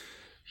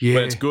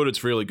when it's good,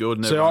 it's really good,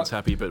 and everyone's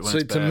happy. But when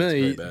it's bad, to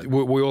me, it's very bad.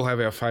 we all have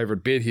our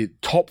favourite bet here.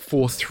 Top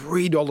four,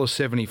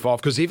 $3.75.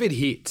 Because if it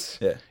hits,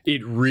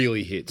 it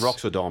really hits.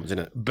 Rocks or dimes, isn't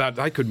it? But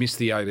they could miss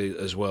the 80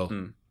 as well.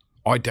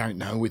 I don't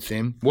know with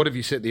them. What have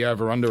you set the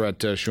over-under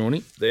at,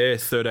 Shawnee? They're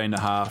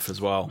 13.5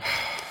 as well.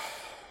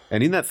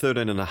 And in that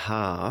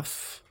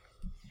 13.5,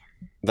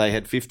 they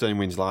had 15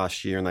 wins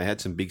last year, and they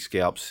had some big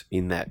scalps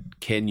in that.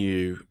 Can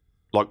you,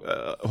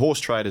 horse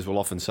traders will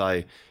often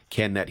say,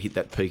 can that hit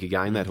that peak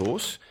again, that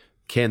horse?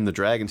 Can the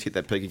Dragons hit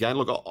that peak again?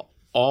 Look,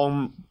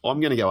 I'm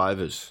going to go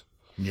overs.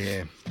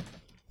 Yeah.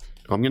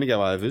 I'm going to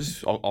go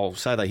overs. I'll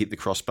say they hit the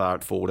crossbar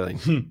at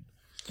 14.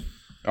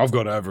 I've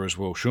got over as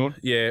well, Sean.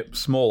 Yeah,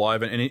 small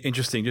over. And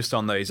interesting, just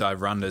on these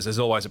over-unders, there's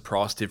always a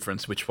price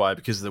difference which way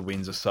because the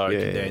wins are so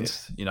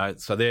condensed.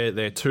 So they're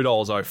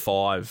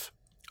 $2.05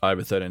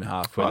 over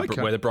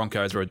 13.5, where the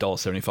Broncos are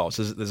 $1.75.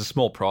 So there's a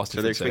small price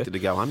difference. So they're expected to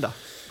go under.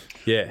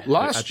 Yeah,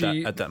 last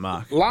year at that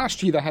mark.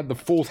 Last year they had the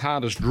fourth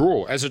hardest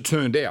draw, as it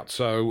turned out.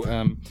 So,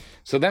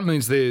 so that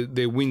means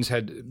their wins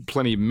had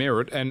plenty of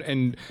merit,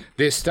 and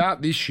their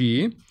start this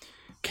year: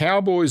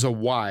 Cowboys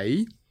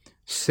away,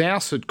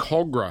 South at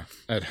Cogra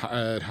at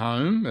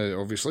home,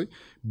 obviously,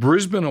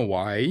 Brisbane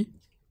away.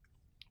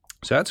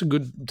 So that's a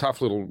good,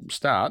 tough little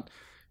start.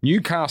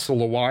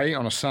 Newcastle away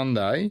on a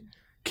Sunday,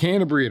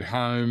 Canterbury at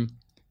home.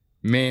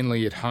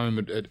 Manly at home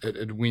at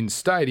WINZ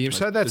Stadium.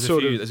 So that's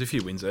there's a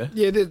few wins there.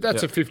 Yeah,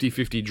 that's a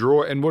 50-50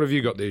 draw. And what have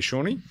you got there,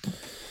 Shawnee?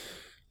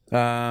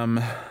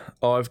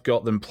 I've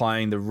got them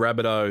playing the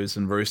Rabbitohs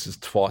and Roosters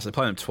twice. They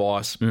play them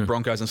twice.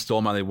 Broncos and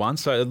Storm only one.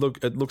 So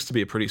it looks to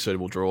be a pretty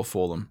suitable draw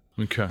for them.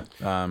 Okay.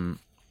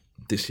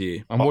 This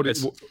year. And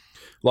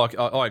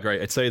I agree.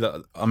 It's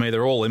either I'm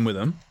either all in with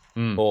them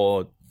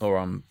or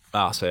I'm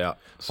arse out.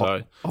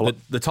 So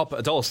the top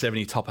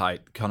 $1.70 top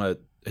 8 kind of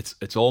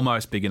it's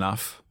almost big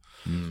enough.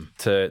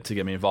 To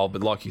get me involved,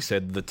 but like you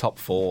said, the top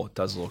 4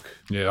 does look.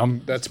 Yeah,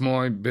 that's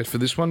my bet for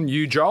this one.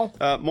 You, Joel?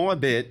 My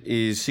bet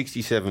is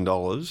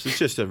 $67. It's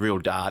just a real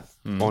dart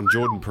on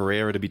Jordan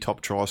Pereira to be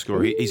top try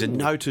scorer. He's a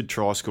noted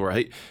try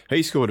scorer.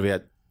 He scored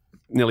about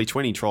nearly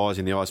 20 tries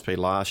in the ISP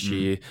last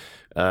year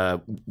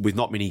with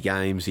not many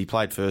games. He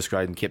played first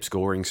grade and kept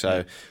scoring.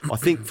 So I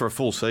think for a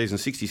full season,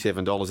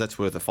 $67, that's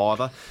worth a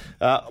fiver.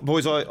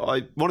 Boys,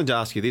 I wanted to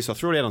ask you this. I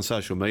threw it out on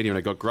social media and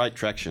it got great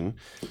traction.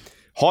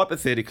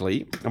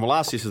 Hypothetically, and we'll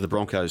ask this of the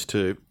Broncos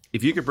too,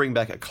 if you could bring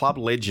back a club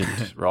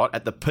legend, right,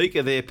 at the peak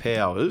of their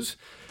powers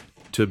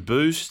to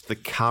boost the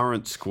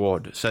current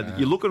squad. So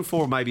you're looking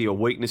for maybe a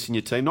weakness in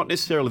your team, not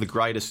necessarily the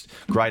great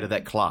of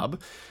that club.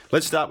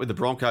 Let's start with the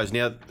Broncos.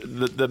 Now,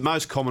 the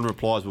most common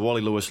replies were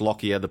Wally Lewis,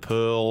 Lockyer, the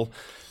Pearl.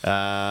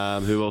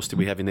 Who else did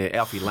we have in there?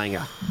 Alfie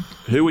Langer.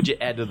 Who would you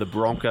add to the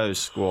Broncos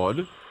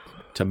squad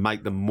to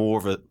make them more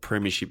of a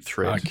premiership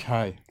threat?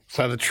 Okay.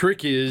 So the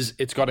trick is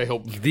it's got to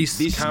help this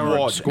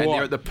current squad. And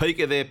they're at the peak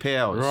of their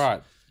powers.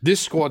 Right.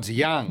 This squad's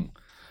young.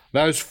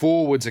 Those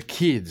forwards are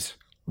kids.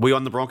 We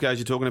on the Broncos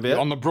you're talking about?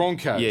 On the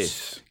Broncos.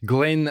 Yes.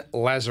 Glenn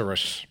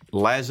Lazarus.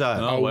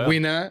 Lazo.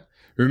 Winner.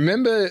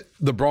 Remember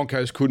the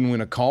Broncos couldn't win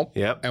a comp?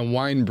 Yep. And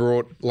Wayne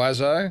brought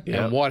Lazo? Yep.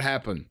 And what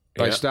happened?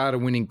 They started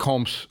winning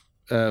comps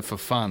for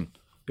fun.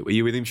 Were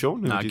you with him,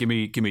 Sean? No, give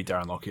me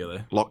Darren Lockyer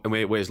there.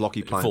 And where's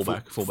Lockie playing?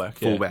 Fullback.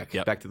 Fullback.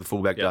 Yep. Back to the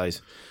fullback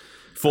days.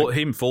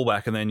 Him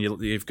fullback, and then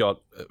you've got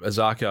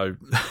Azarko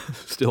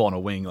still on a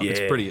wing.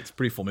 It's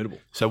pretty formidable.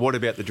 So what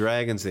about the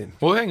Dragons then?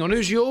 Well, hang on.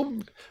 Who's your...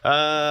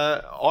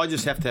 I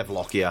just have to have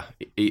Lockyer.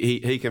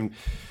 He can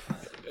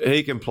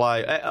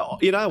play.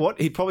 You know what?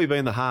 He'd probably be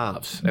in the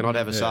halves, and I'd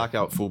have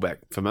Azarko at fullback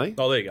for me.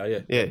 Oh, there you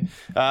go.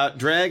 Yeah.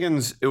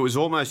 Dragons. It was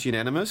almost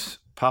unanimous.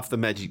 Puff the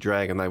Magic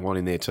Dragon. They won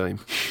in their team.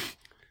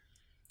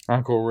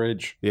 Uncle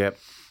Reg. Yep.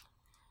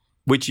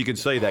 Which you can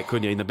see that,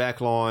 couldn't you? In the back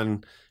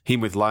line,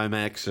 him with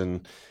Lomax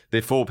and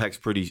their four-pack's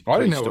pretty I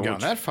didn't know we were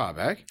staunch. going that far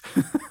back.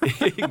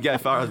 You can go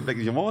far as back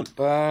as you want.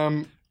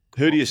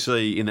 Who do you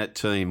see in that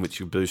team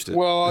which will boost it?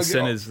 Well, The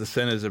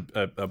centres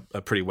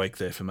are pretty weak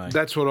there for me.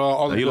 that's what I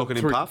Are you looking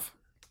in Puff?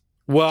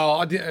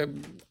 Well,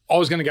 I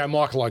was going to go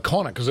Michael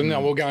O'Connor because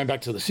now we're going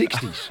back to the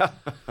 60s.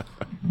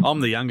 I'm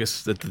the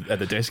youngest at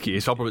the desk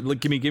here, so I'll probably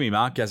give me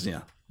Mark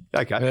Gasnier.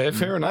 Okay.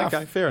 Fair enough.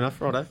 Okay, fair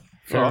enough. Righto.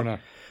 Fair All right. enough.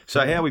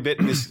 So how are we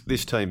betting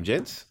this team,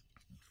 gents?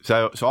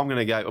 So I'm going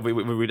to go.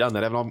 We've done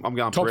that, haven't I? I'm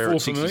going Top Pereira four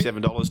at for me.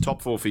 $67.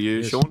 Top four for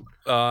you, Sean.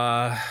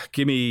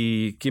 Give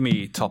me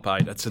top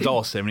 8. It's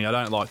 $1.70. I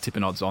don't like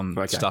tipping odds on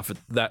stuff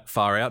that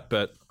far out,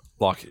 but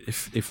like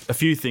if a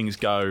few things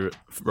go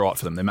right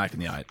for them, they're making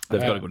the 8.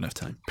 They've got a good enough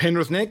team.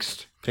 Penrith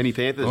next. Penny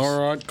Panthers.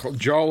 All right.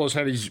 Joel has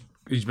had he's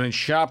been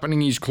sharpening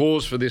his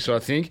claws for this, I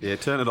think. Yeah,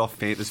 turn it off,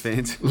 Panthers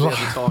fans. Now's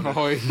the time.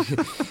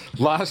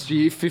 Last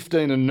year,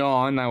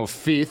 15-9, they were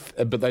fifth,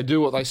 but they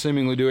do what they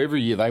seemingly do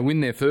every year. They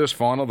win their first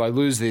final, they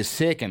lose their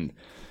second.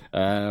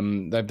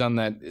 They've done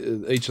that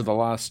each of the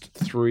last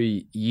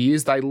 3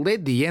 years. They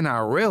led the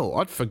NRL.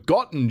 I'd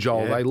forgotten,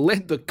 Joel. Yeah. They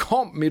led the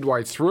comp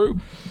midway through.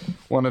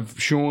 One of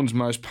Sean's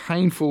most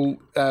painful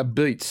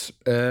beats.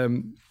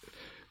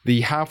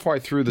 The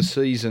halfway through the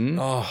season,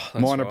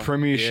 minor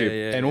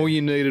premiership, and all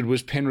you needed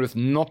was Penrith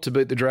not to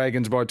beat the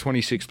Dragons by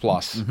 26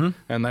 plus,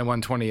 and they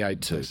won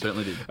 28-2.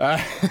 Certainly did.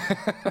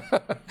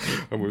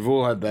 And we've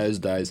all had those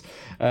days.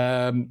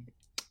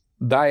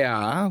 They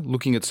are,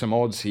 looking at some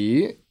odds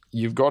here,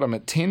 you've got them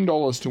at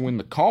 $10 to win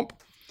the comp,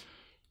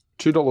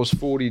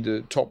 $2.40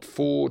 to top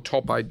 4,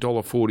 top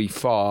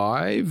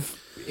 $8.45.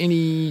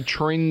 Any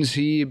trends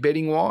here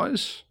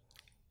betting-wise?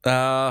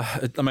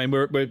 I mean,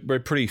 we're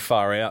pretty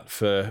far out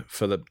for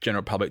the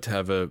general public to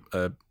have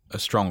a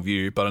strong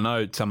view, but I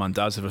know someone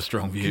does have a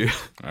strong view.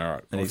 All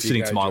right. And he's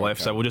sitting to my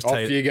left, so we'll just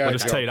tee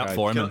it up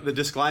for him. The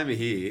disclaimer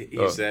here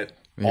is that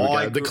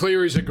The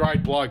Clearys are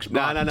great blokes.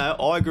 No.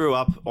 I grew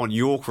up on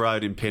York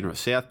Road in Penrith,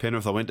 South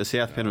Penrith. I went to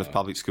South Penrith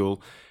Public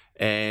School,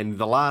 and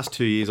the last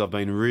 2 years I've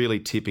been really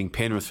tipping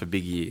Penrith for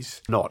big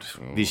years. Not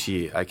this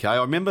year, okay?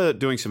 I remember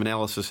doing some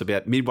analysis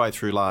about midway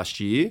through last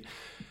year.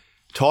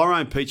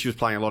 Tyrone Peachey was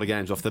playing a lot of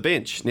games off the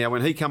bench. Now,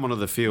 when he came onto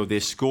the field, their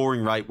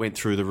scoring rate went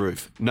through the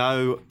roof.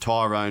 No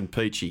Tyrone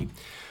Peachey.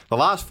 The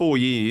last 4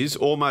 years,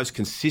 almost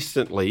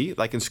consistently,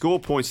 they can score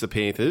points, the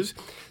Panthers.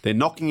 They're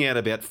knocking out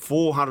about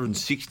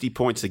 460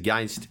 points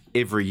against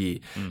every year.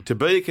 To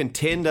be a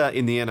contender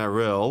in the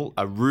NRL,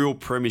 a real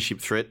premiership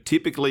threat,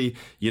 typically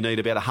you need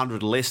about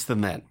 100 less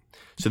than that.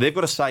 So they've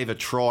got to save a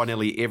try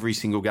nearly every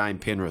single game,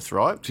 Penrith,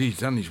 right? Gee, he's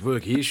done his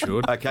work here,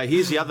 Short. Okay,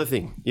 here's the other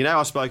thing. You know,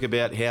 I spoke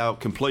about how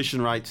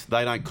completion rates,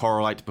 they don't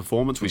correlate to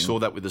performance. We saw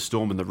that with the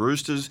Storm and the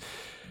Roosters.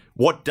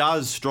 What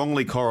does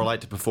strongly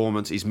correlate to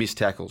performance is missed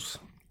tackles.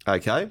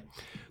 Okay?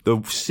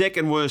 The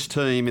second worst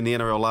team in the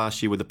NRL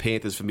last year were the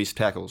Panthers for missed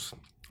tackles.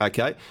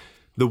 Okay?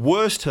 The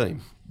worst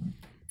team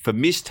for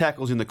missed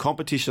tackles in the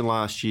competition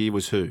last year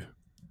was who?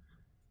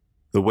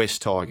 The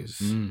West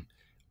Tigers.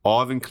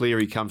 Ivan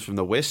Cleary comes from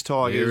the West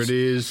Tigers. Here it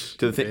is.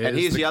 And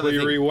here's the other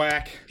Cleary thing.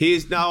 whack.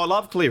 I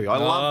love Cleary. I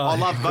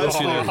love both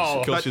Clearys.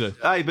 Of course you do.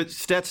 Hey, but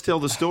stats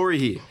tell the story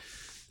here.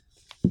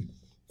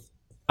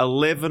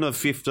 11 of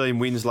 15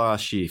 wins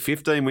last year.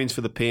 15 wins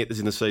for the Panthers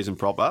in the season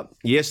proper.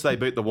 Yes, they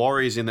beat the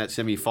Warriors in that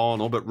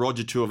semi-final, but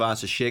Roger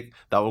Tuivasa-Sheck,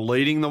 they were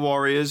leading the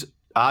Warriors.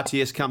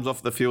 RTS comes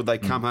off the field, they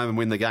come home and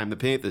win the game, the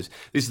Panthers.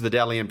 This is the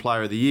Dally M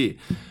Player of the Year.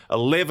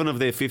 11 of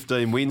their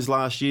 15 wins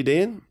last year,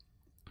 Dan,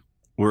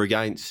 were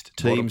against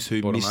teams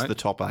who missed the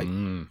top 8.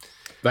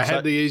 They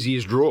had the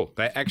easiest draw.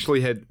 They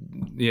actually had,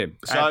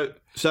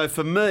 So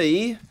for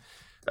me,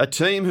 a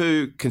team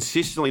who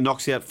consistently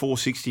knocks out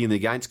 460 in the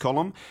against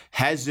column,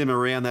 has them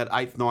around that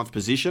 8th, 9th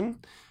position.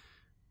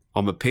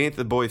 I'm a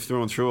Panther boy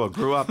through and through. I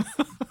grew up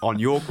on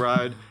York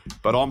Road,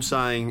 but I'm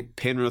saying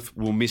Penrith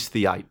will miss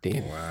the 8,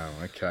 Dan. Wow,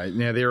 okay.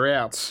 Now, their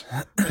outs,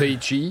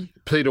 Peachey,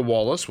 Peter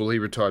Wallace, he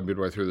retired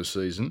midway through the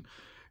season,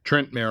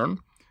 Trent Merrin,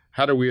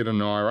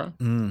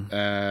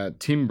 Hadawira-Naira,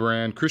 Tim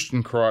Brown,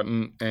 Christian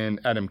Crichton, and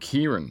Adam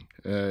Kieran.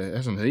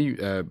 Hasn't he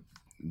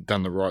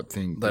done the right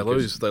thing? They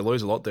lose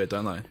a lot there,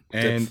 don't they?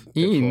 And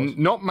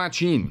not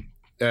much in,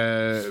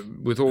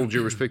 with all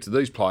due respect to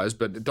these players,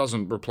 but it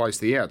doesn't replace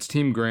the outs.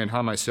 Tim Grant,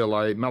 Hame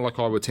Sele,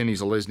 Malachi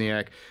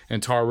Watene-Zelezniak,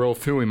 and Tyrell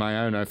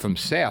Fuimaono from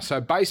South. So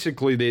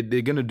basically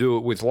they're going to do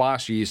it with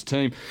last year's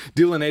team.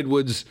 Dylan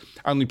Edwards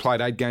only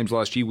played 8 games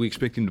last year. We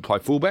expect him to play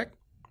fullback.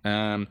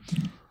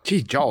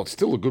 Gee, Joel, it's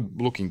still a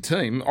good-looking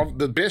team.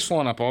 The best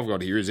lineup I've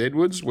got here is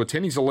Edwards,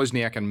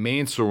 Watene-Zelezniak and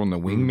Mansour on the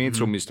wing.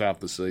 Mansour missed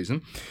half the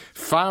season.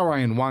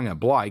 Farah and Wanga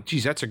Blake.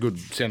 Geez, that's a good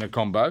centre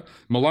combo.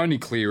 Maloney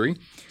Cleary.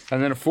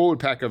 And then a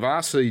forward pack of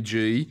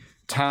RCG,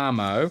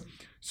 Tamo,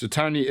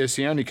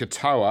 Sione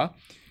Katoa,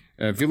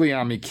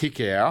 Viliami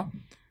Kikau,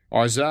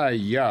 Isaiah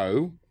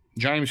Yeo,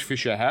 James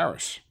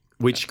Fisher-Harris.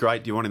 Which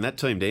great do you want in that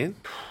team, Dan?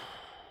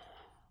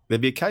 There'd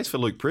be a case for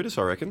Luke Priddis,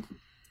 I reckon.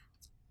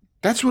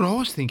 That's what I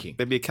was thinking.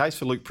 There'd be a case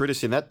for Luke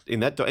Priddis in that,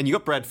 and you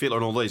got Brad Fittler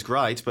and all these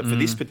greats, but for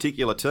this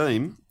particular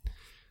team,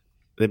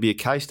 there'd be a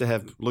case to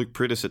have Luke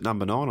Priddis at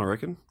number 9, I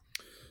reckon.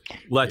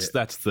 Well,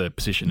 that's the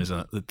position,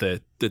 isn't it?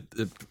 That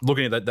they're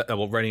looking at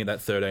that, rating at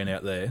that 13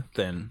 out there,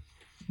 then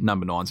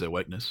number 9's their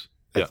weakness.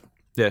 Yeah,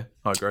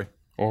 I agree.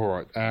 All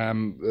right.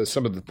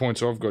 Some of the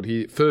points I've got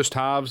here. First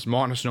halves,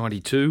 minus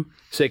 92.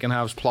 Second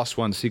halves, plus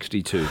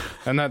 162.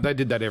 And they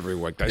did that every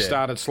week. They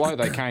started slow.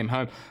 They came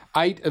home.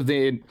 8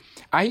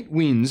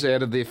 wins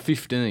out of their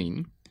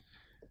 15.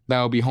 they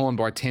were behind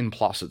by 10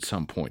 plus at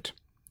some point.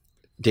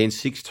 Dan,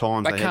 6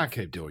 times They can't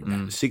keep doing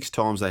that. 6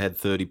 times they had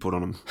 30 put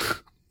on them.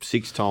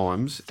 6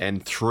 times,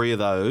 and 3 of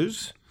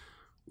those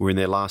were in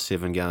their last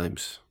 7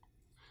 games.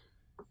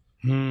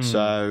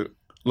 So,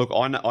 look,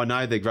 I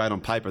know they're great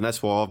on paper, and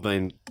that's why I've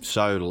been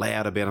so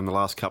loud about them the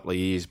last couple of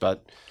years,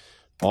 but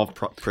I've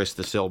pressed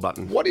the sell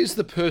button. What is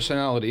the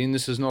personality, and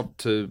this is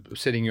not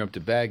setting you up to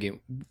bag him,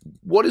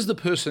 what is the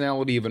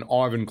personality of an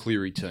Ivan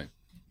Cleary team?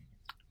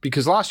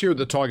 Because last year at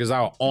the Tigers, they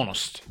were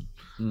honest.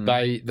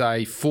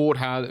 They fought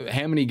hard.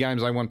 How many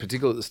games they won,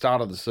 particularly at the start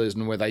of the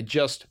season, where they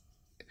just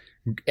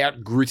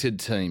out-gritted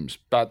teams.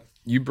 But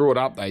you brought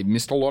up they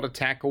missed a lot of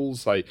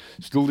tackles. They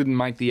still didn't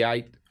make the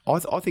 8. I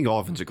think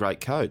Ivan's a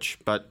great coach,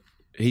 but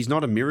he's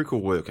not a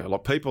miracle worker.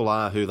 Like, people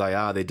are who they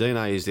are. Their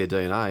DNA is their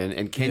DNA.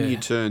 And can you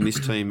turn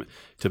this team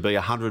to be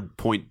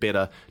 100-point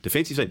better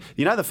defensive team?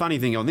 You know the funny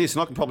thing on this,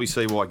 and I can probably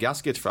see why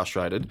Gus gets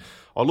frustrated.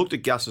 I looked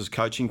at Gus's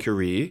coaching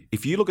career.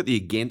 If you look at the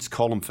against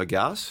column for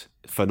Gus,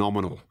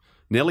 phenomenal.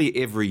 Nearly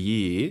every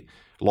year,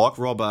 like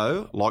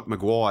Robbo, like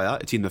Maguire,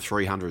 it's in the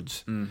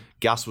 300s.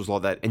 Gus was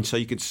like that. And so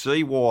you could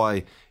see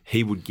why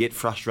he would get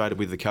frustrated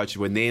with the coaches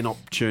when they're not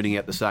churning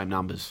out the same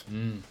numbers.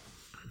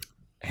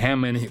 How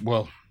many?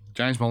 Well,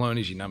 James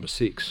Maloney's your number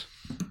 6.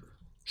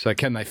 So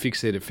can they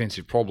fix their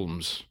defensive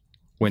problems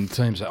when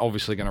teams are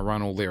obviously going to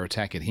run all their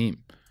attack at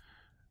him?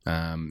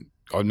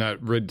 I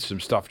read some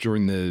stuff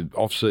during the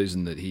off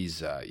season that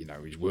he's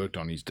worked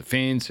on his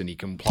defence and he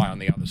can play on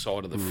the other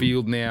side of the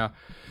field now.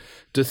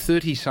 Do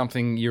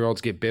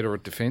 30-something-year-olds get better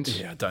at defence?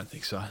 Yeah, I don't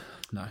think so.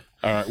 No.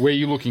 All right, where are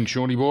you looking,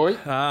 Shawnee boy?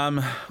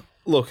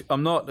 Look,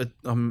 I'm not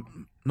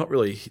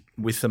really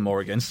with them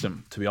or against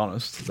them, to be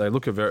honest. They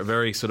look a very,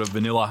 very sort of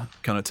vanilla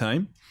kind of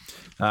team.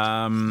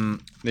 Now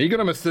you got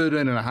them at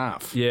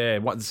 13.5. Yeah,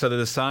 so they're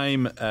the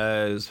same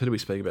as who did we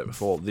speak about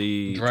before?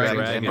 The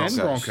Dragons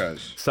and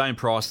Broncos. Same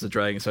price as the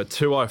Dragons. So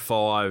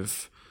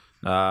 205,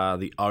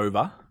 the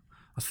over.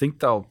 I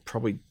think they'll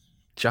probably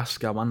just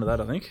go under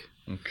that. I think.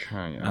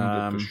 Okay,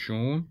 under for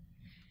Sean.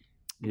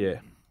 Yeah,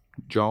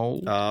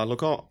 Joel.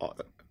 Look,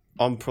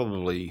 I'm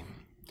probably.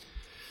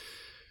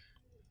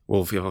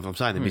 Well, if I'm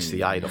saying they missed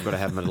the 8, I've got to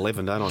have them at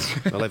 11, don't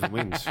I? 11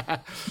 wins.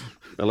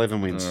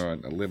 11 wins. All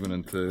right, 11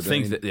 and 13. I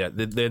think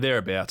that, they're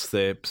thereabouts.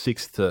 They're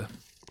 6th to.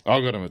 I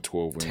got them at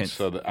 12 wins, 10th.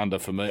 So the under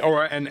for me. All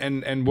right,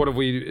 and what have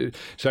we?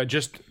 So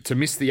just to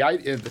miss the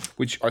 8,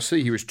 which I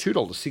see here is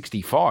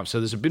 $2.65. So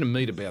there's a bit of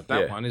meat about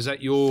that one. Is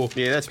that your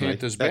that's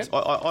Panthers me. bet?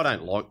 I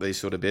don't like these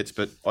sort of bets,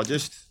 but I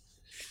just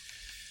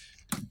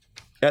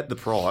at the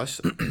price,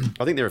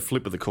 I think they're a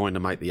flip of the coin to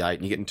make the 8,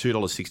 and you're getting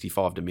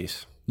 $2.65 to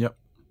miss. Yep.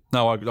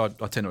 No, I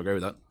tend to agree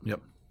with that. Yep.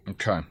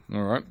 Okay.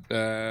 All right.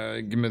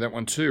 Give me that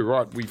one too.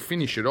 Right. We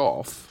finish it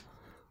off.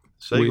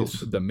 Seagulls.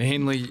 With the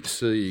Manly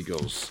Sea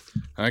Eagles.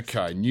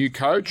 Okay, new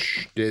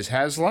coach, Des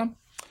Hasler.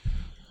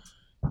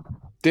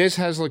 Des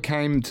Hasler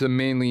came to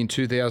Manly in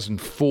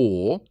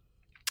 2004.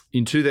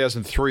 In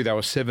 2003, they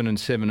were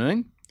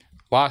 7-17.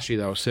 Last year,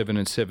 they were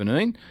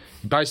 7-17.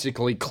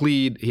 Basically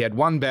cleared. He had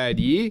one bad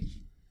year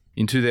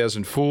in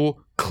 2004,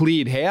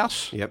 cleared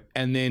house,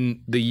 and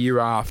then the year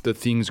after,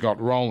 things got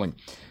rolling.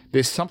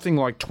 There's something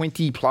like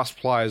 20-plus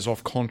players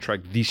off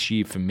contract this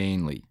year for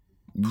Manly.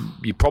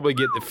 You probably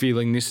get the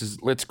feeling this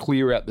is let's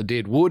clear out the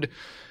dead wood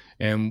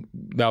and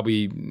they'll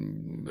be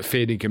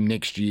fair income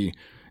next year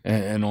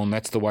and on.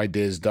 That's the way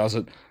Des does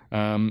it.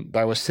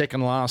 They were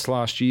second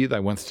last year. They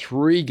won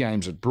 3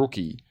 games at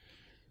Brookie.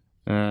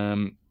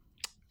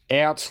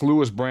 Outs,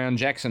 Lewis Brown,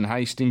 Jackson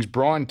Hastings,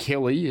 Brian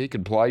Kelly, he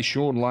could play,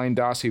 Sean Lane,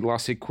 Darcy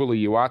Lussick,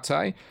 Quilly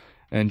Uate,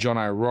 and John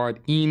O'Wright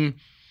in.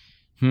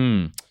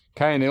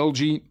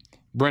 KNLG,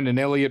 Brendan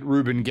Elliott,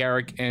 Ruben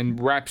Garrick, and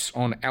Raps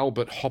on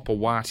Albert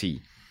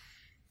Hopewati.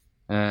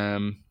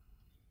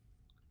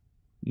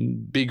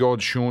 Big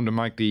odds, Sean, to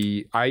make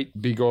the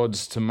 8. Big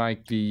odds to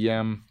make the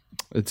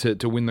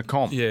to win the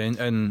comp. Yeah,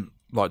 and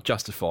like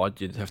justified,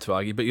 you'd have to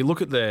argue. But you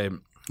look at their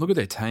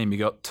team. You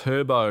got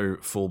Turbo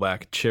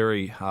fullback,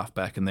 Cherry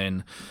halfback, and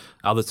then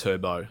other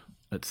Turbo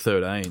at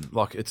 13.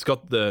 Like it's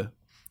got the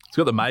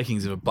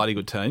makings of a bloody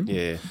good team.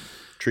 Yeah,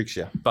 tricks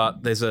you.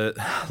 But there's a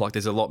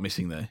lot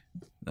missing there.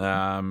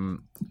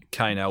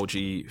 Kane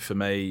Algie for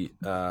me,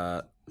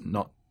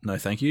 no,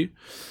 thank you.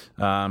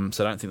 So I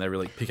don't think they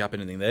really pick up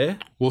anything there.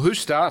 Well, who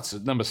starts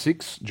at number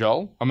 6,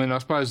 Joel? I mean, I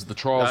suppose the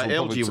trials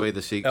will LG will be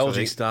the 6.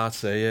 LG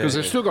starts there, yeah. Because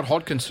they've still got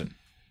Hodkinson.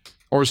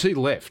 Or is he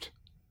left?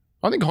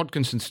 I think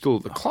Hodkinson's still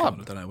at the club.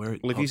 God, I don't know where.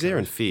 Well, if he's there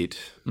and fit,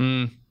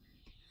 I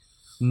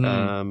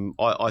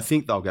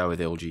think they'll go with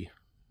LG.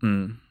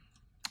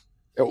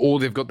 Or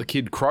they've got the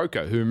kid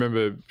Croker, who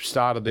remember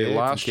started there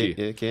last year.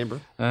 Yeah,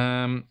 Canberra.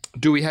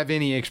 Do we have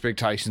any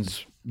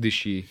expectations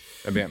this year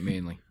about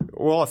Manly?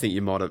 Well, I think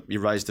you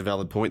raised a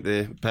valid point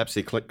there. Perhaps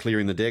they're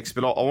clearing the decks,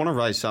 but I want to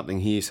raise something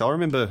here. So I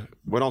remember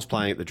when I was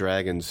playing at the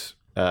Dragons,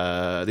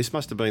 this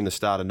must have been the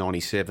start of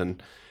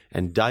 '97,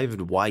 and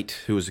David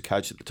Waite, who was the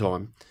coach at the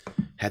time,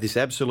 had this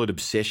absolute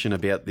obsession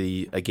about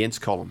the against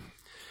column.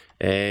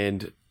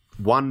 And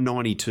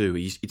 192.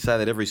 He'd say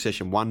that every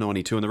session,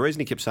 192. And the reason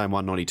he kept saying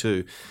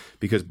 192,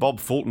 because Bob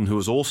Fulton, who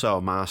was also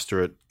a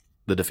master at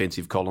the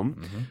defensive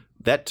column,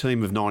 that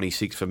team of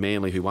 96 for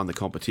Manly who won the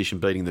competition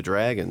beating the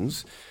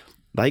Dragons,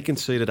 they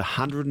conceded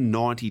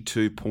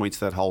 192 points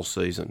that whole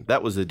season.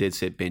 That was the dead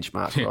set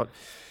benchmark, right?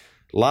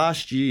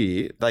 Last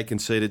year, they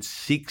conceded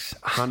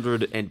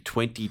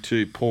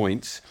 622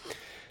 points.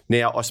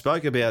 Now, I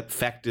spoke about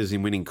factors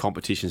in winning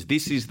competitions.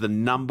 This is the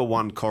number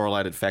one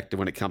correlated factor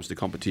when it comes to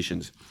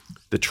competitions,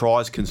 the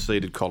tries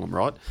conceded column,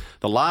 right?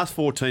 The last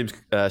 4 teams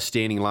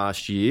standing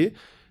last year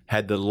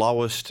had the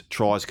lowest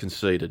tries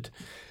conceded.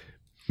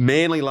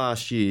 Manly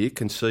last year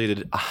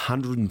conceded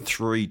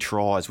 103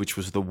 tries, which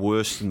was the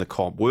worst in the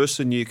comp. Worse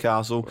than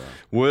Newcastle,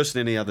 worse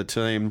than any other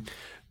team.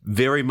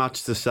 Very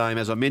much the same.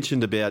 As I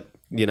mentioned about,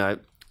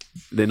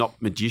 they're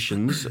not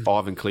magicians,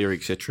 Ivan Cleary,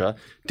 etc.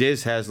 Des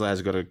Hasler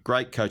has got a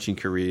great coaching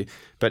career,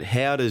 but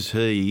how does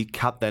he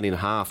cut that in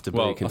half to be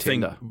a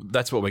contender? I think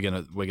that's what we're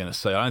gonna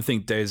see. I don't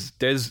think Des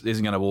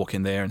isn't going to walk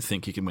in there and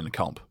think he can win the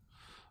comp.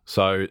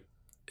 So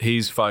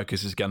his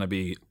focus is going to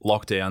be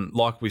locked down,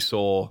 like we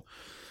saw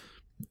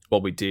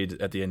what we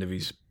did at the end of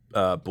his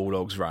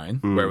Bulldogs reign,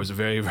 where it was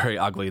very, very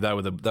ugly.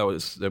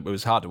 It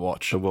was hard to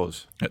watch. It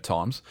was at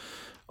times.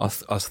 I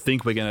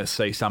think we're going to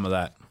see some of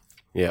that.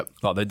 Yep.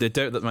 Like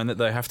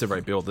they have to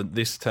rebuild.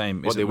 This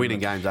team. They're winning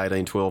games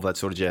 18-12, that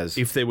sort of jazz.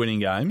 If they're winning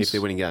games,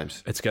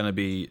 it's going to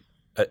be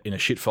in a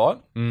shit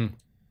fight.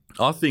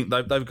 I think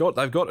they've got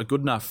a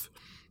good enough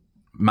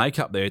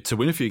makeup there to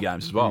win a few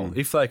games as well.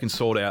 If they can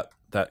sort out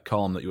that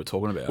column that you were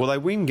talking about. Well, they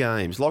win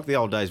games like the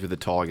old days with the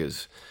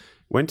Tigers.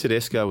 When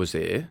Tedesco was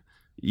there,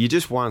 you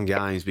just won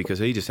games because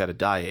he just had a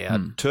day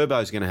out.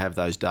 Turbo's going to have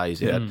those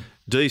days out.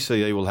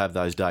 DCE will have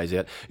those days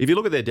out. If you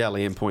look at their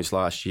Dally M points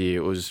last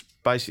year, it was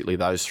basically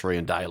those 3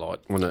 in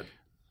daylight, wasn't it?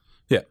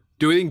 Yeah.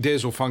 Do we think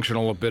Des will function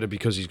a lot better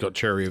because he's got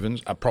Cherry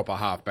Evans, a proper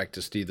halfback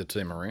to steer the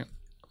team around?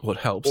 Well, it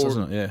helps,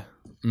 doesn't it?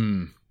 Yeah.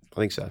 I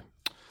think so.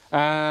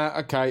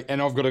 Okay,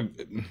 and I've got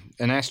an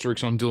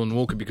asterisk on Dylan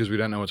Walker because we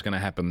don't know what's going to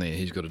happen there.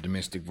 He's got a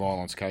domestic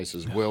violence case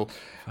as well.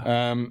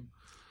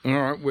 All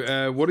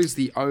right, what is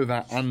the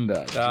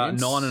over-under?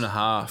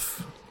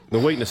 9.5. The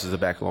weakness is the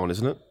back line,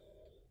 isn't it?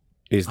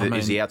 Is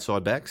the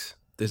outside backs?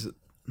 There's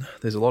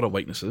a lot of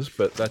weaknesses,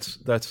 but that's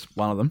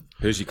one of them.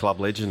 Who's your club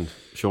legend,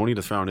 Shawnee,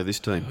 to throw into this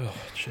team? Oh,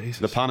 Jesus.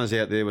 The punters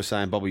out there were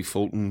saying Bobby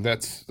Fulton.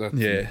 That's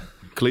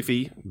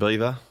Cliffy,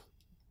 Beaver.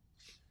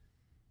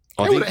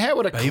 How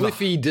would a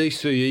Cliffy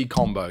DCE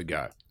combo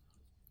go?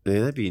 Yeah,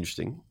 that'd be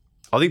interesting.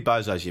 I think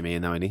Bozo's your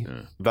man, though, isn't he?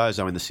 Yeah.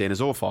 Bozo in the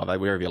centres, or 5'8",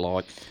 wherever you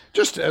like.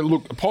 Just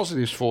look,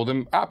 positives for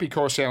them. Api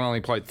Coruscant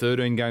only played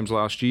 13 games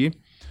last year.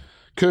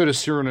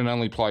 Curtis Sirinen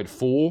only played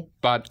 4,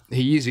 but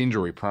he is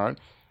injury prone.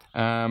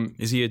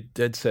 Is he a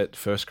dead set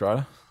first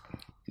grader?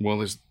 Well,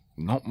 there's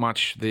not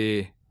much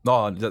there.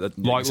 No,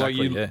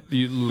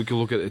 you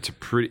look at it.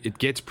 It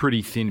gets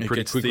pretty thin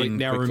pretty quickly.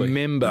 Now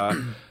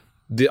remember,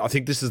 I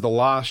think this is the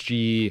last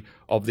year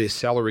of their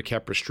salary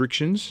cap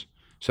restrictions.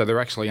 So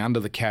they're actually under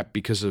the cap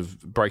because of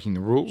breaking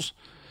the rules.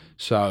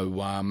 So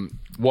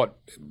what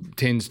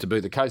tends to be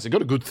the case, they've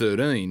got a good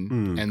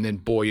 13, and then,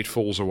 boy, it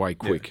falls away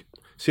quick. Yeah.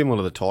 Similar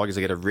to the Tigers,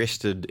 they get a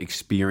rested,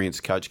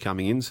 experienced coach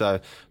coming in. So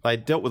they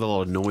dealt with a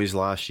lot of noise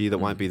last year that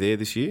won't be there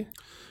this year.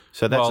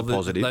 So that's a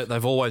positive.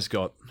 They've always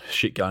got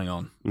shit going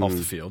on off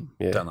the field,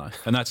 don't they?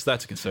 And that's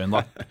a concern.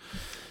 Like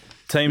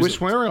teams, we're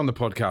swearing on the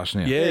podcast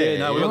now.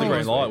 No, we're on the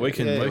green light. We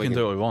can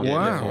do what we want.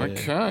 Wow,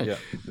 okay.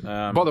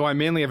 Yeah. By the way,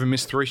 Manly haven't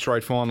missed 3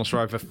 straight finals for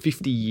over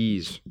 50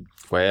 years.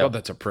 Wow. God,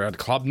 that's a proud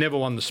club. Never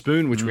won the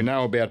Spoon, which we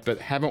know about, but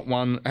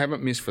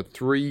haven't missed for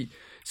 3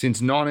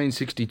 since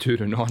 1962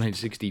 to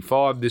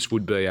 1965. This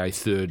would be a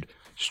 3rd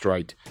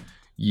straight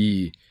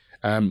year.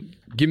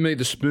 Give me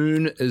the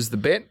Spoon as the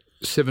bet.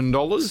 $7.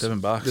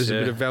 $7. There's a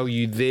bit of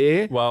value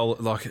there. Well,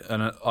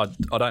 and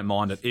I don't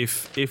mind it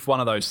if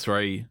one of those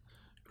 3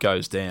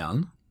 goes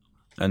down,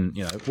 and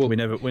we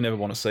never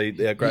want to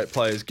see our great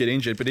players get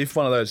injured. But if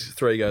one of those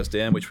 3 goes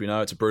down, which we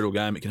know it's a brutal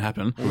game, it can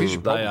happen.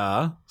 They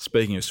are,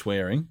 speaking of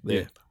swearing,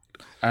 there.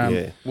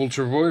 Well,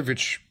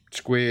 Travojevic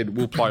squared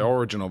will play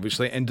Origin,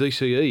 obviously, and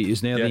DCE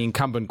is now the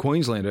incumbent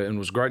Queenslander and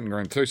was great in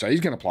Grand 2, so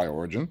he's going to play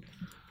Origin.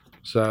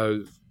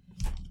 So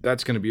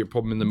that's going to be a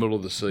problem in the middle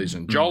of the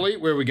season. Jolly,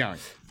 where are we going?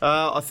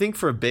 I think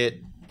for a bet,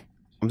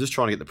 I'm just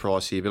trying to get the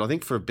price here, but I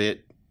think for a bet,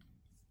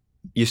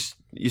 you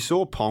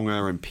saw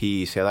Ponga and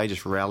Pearce, how they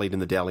just rallied in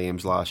the Dally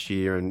M's last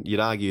year, and you'd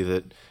argue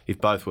that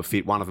if both were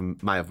fit, one of them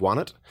may have won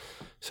it.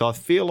 So I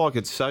feel like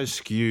it's so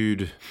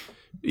skewed.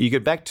 You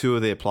could back 2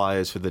 of their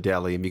players for the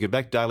Dally M. You could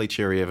back Daly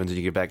Cherry Evans and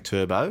you could back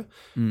Turbo.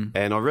 And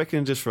I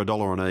reckon just for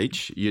 $1 on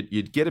each,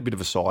 you'd get a bit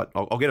of a sight.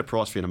 I'll get a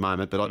price for you in a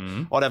moment, but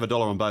I'd have $1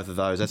 on both of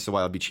those. That's the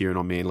way I'd be cheering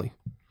on Manly.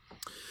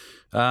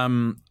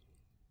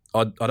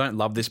 I don't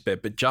love this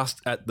bet, but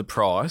just at the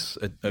price,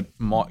 it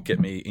might get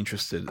me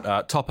interested.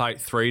 Top 8,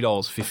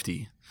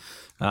 $3.50.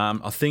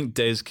 I think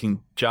Des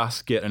can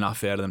just get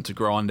enough out of them to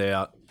grind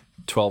out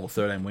 12 or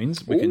 13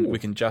 wins. We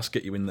can just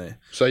get you in there.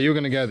 So you're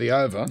going to go the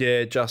over?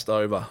 Yeah, just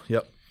over.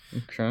 Yep.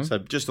 Okay. So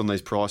just on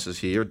these prices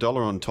here, $1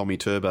 on Tommy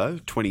Turbo,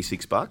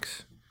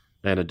 $26,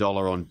 and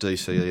 $1 on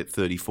DC at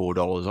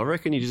 $34. I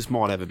reckon you just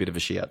might have a bit of a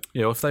shout.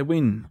 Yeah, well, if they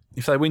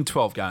win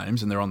 12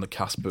 games and they're on the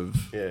cusp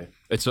of,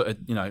 it's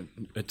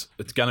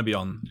going to be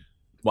on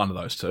one of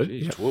those two.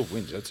 Geez, 12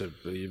 wins.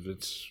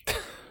 It's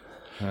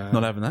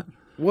Not having that.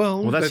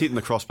 well. Well, that's hitting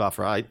the crossbar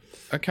for 8.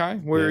 Okay.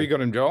 Where you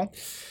got him, Joel?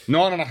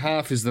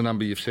 9.5 is the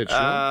number you've said.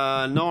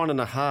 Sean.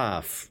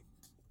 9.5.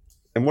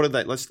 And what did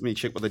they? Let me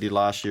check what they did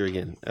last year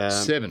again.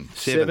 7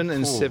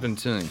 and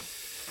 17.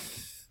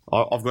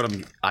 I've got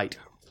them 8.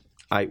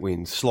 8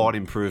 wins. Slight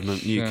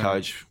improvement, new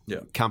coach, Yeah.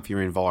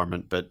 comfier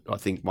environment, but I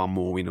think one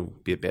more win will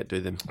be about to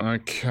do them.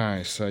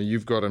 Okay, so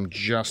you've got them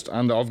just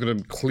under. I've got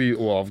them clear.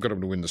 Well, I've got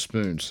them to win the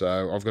spoon,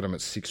 so I've got them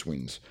at 6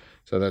 wins.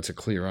 So that's a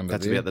clear under.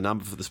 That's there. about the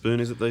number for the spoon,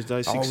 is it, these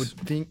days? 6? I would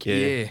think,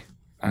 yeah.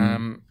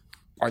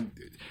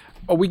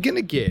 Are we going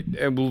to get,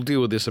 and we'll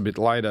deal with this a bit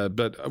later,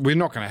 but we're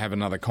not going to have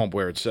another comp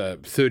where it's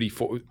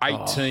 34,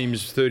 8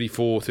 teams,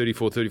 34,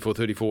 34, 34,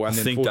 34, and I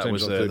then think 4 that teams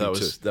was on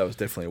 32. that was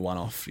definitely a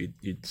one-off.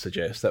 You'd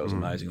suggest that was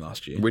amazing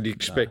last year. We'd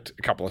expect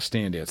a couple of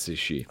standouts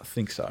this year. I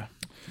think so.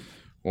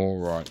 All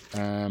right.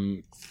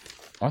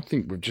 I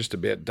think we're just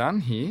about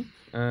done here.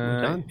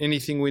 done.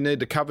 Anything we need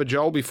to cover,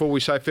 Joel, before we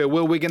say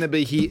farewell? We're going to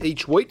be here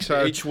each week.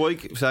 So Each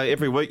week, so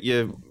every week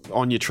you're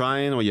on your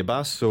train or your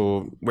bus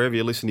or wherever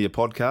you listen to your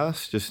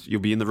podcast,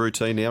 you'll be in the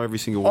routine now every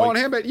single week. Oh, and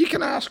how about you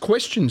can ask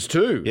questions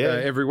too,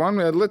 everyone.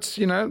 Let's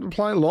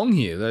play along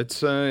here.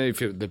 That's if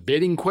the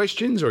betting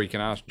questions, or you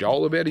can ask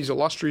Joel about his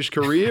illustrious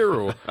career,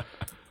 or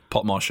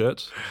Pop my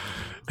shirts.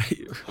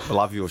 I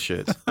love your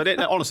shirts. But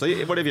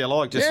honestly, whatever you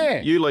like,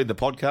 just you lead the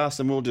podcast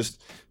and we'll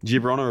just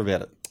gibber on her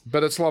about it.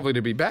 But it's lovely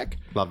to be back.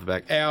 Love the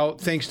back. Our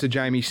thanks to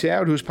Jamie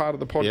Soward, who's part of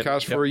the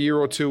podcast for a year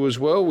or two as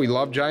well. We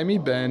love Jamie,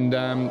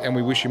 and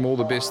we wish him all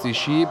the best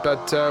this year.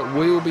 But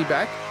we will be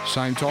back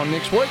same time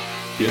next week.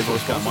 Beautiful,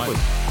 Responsibly.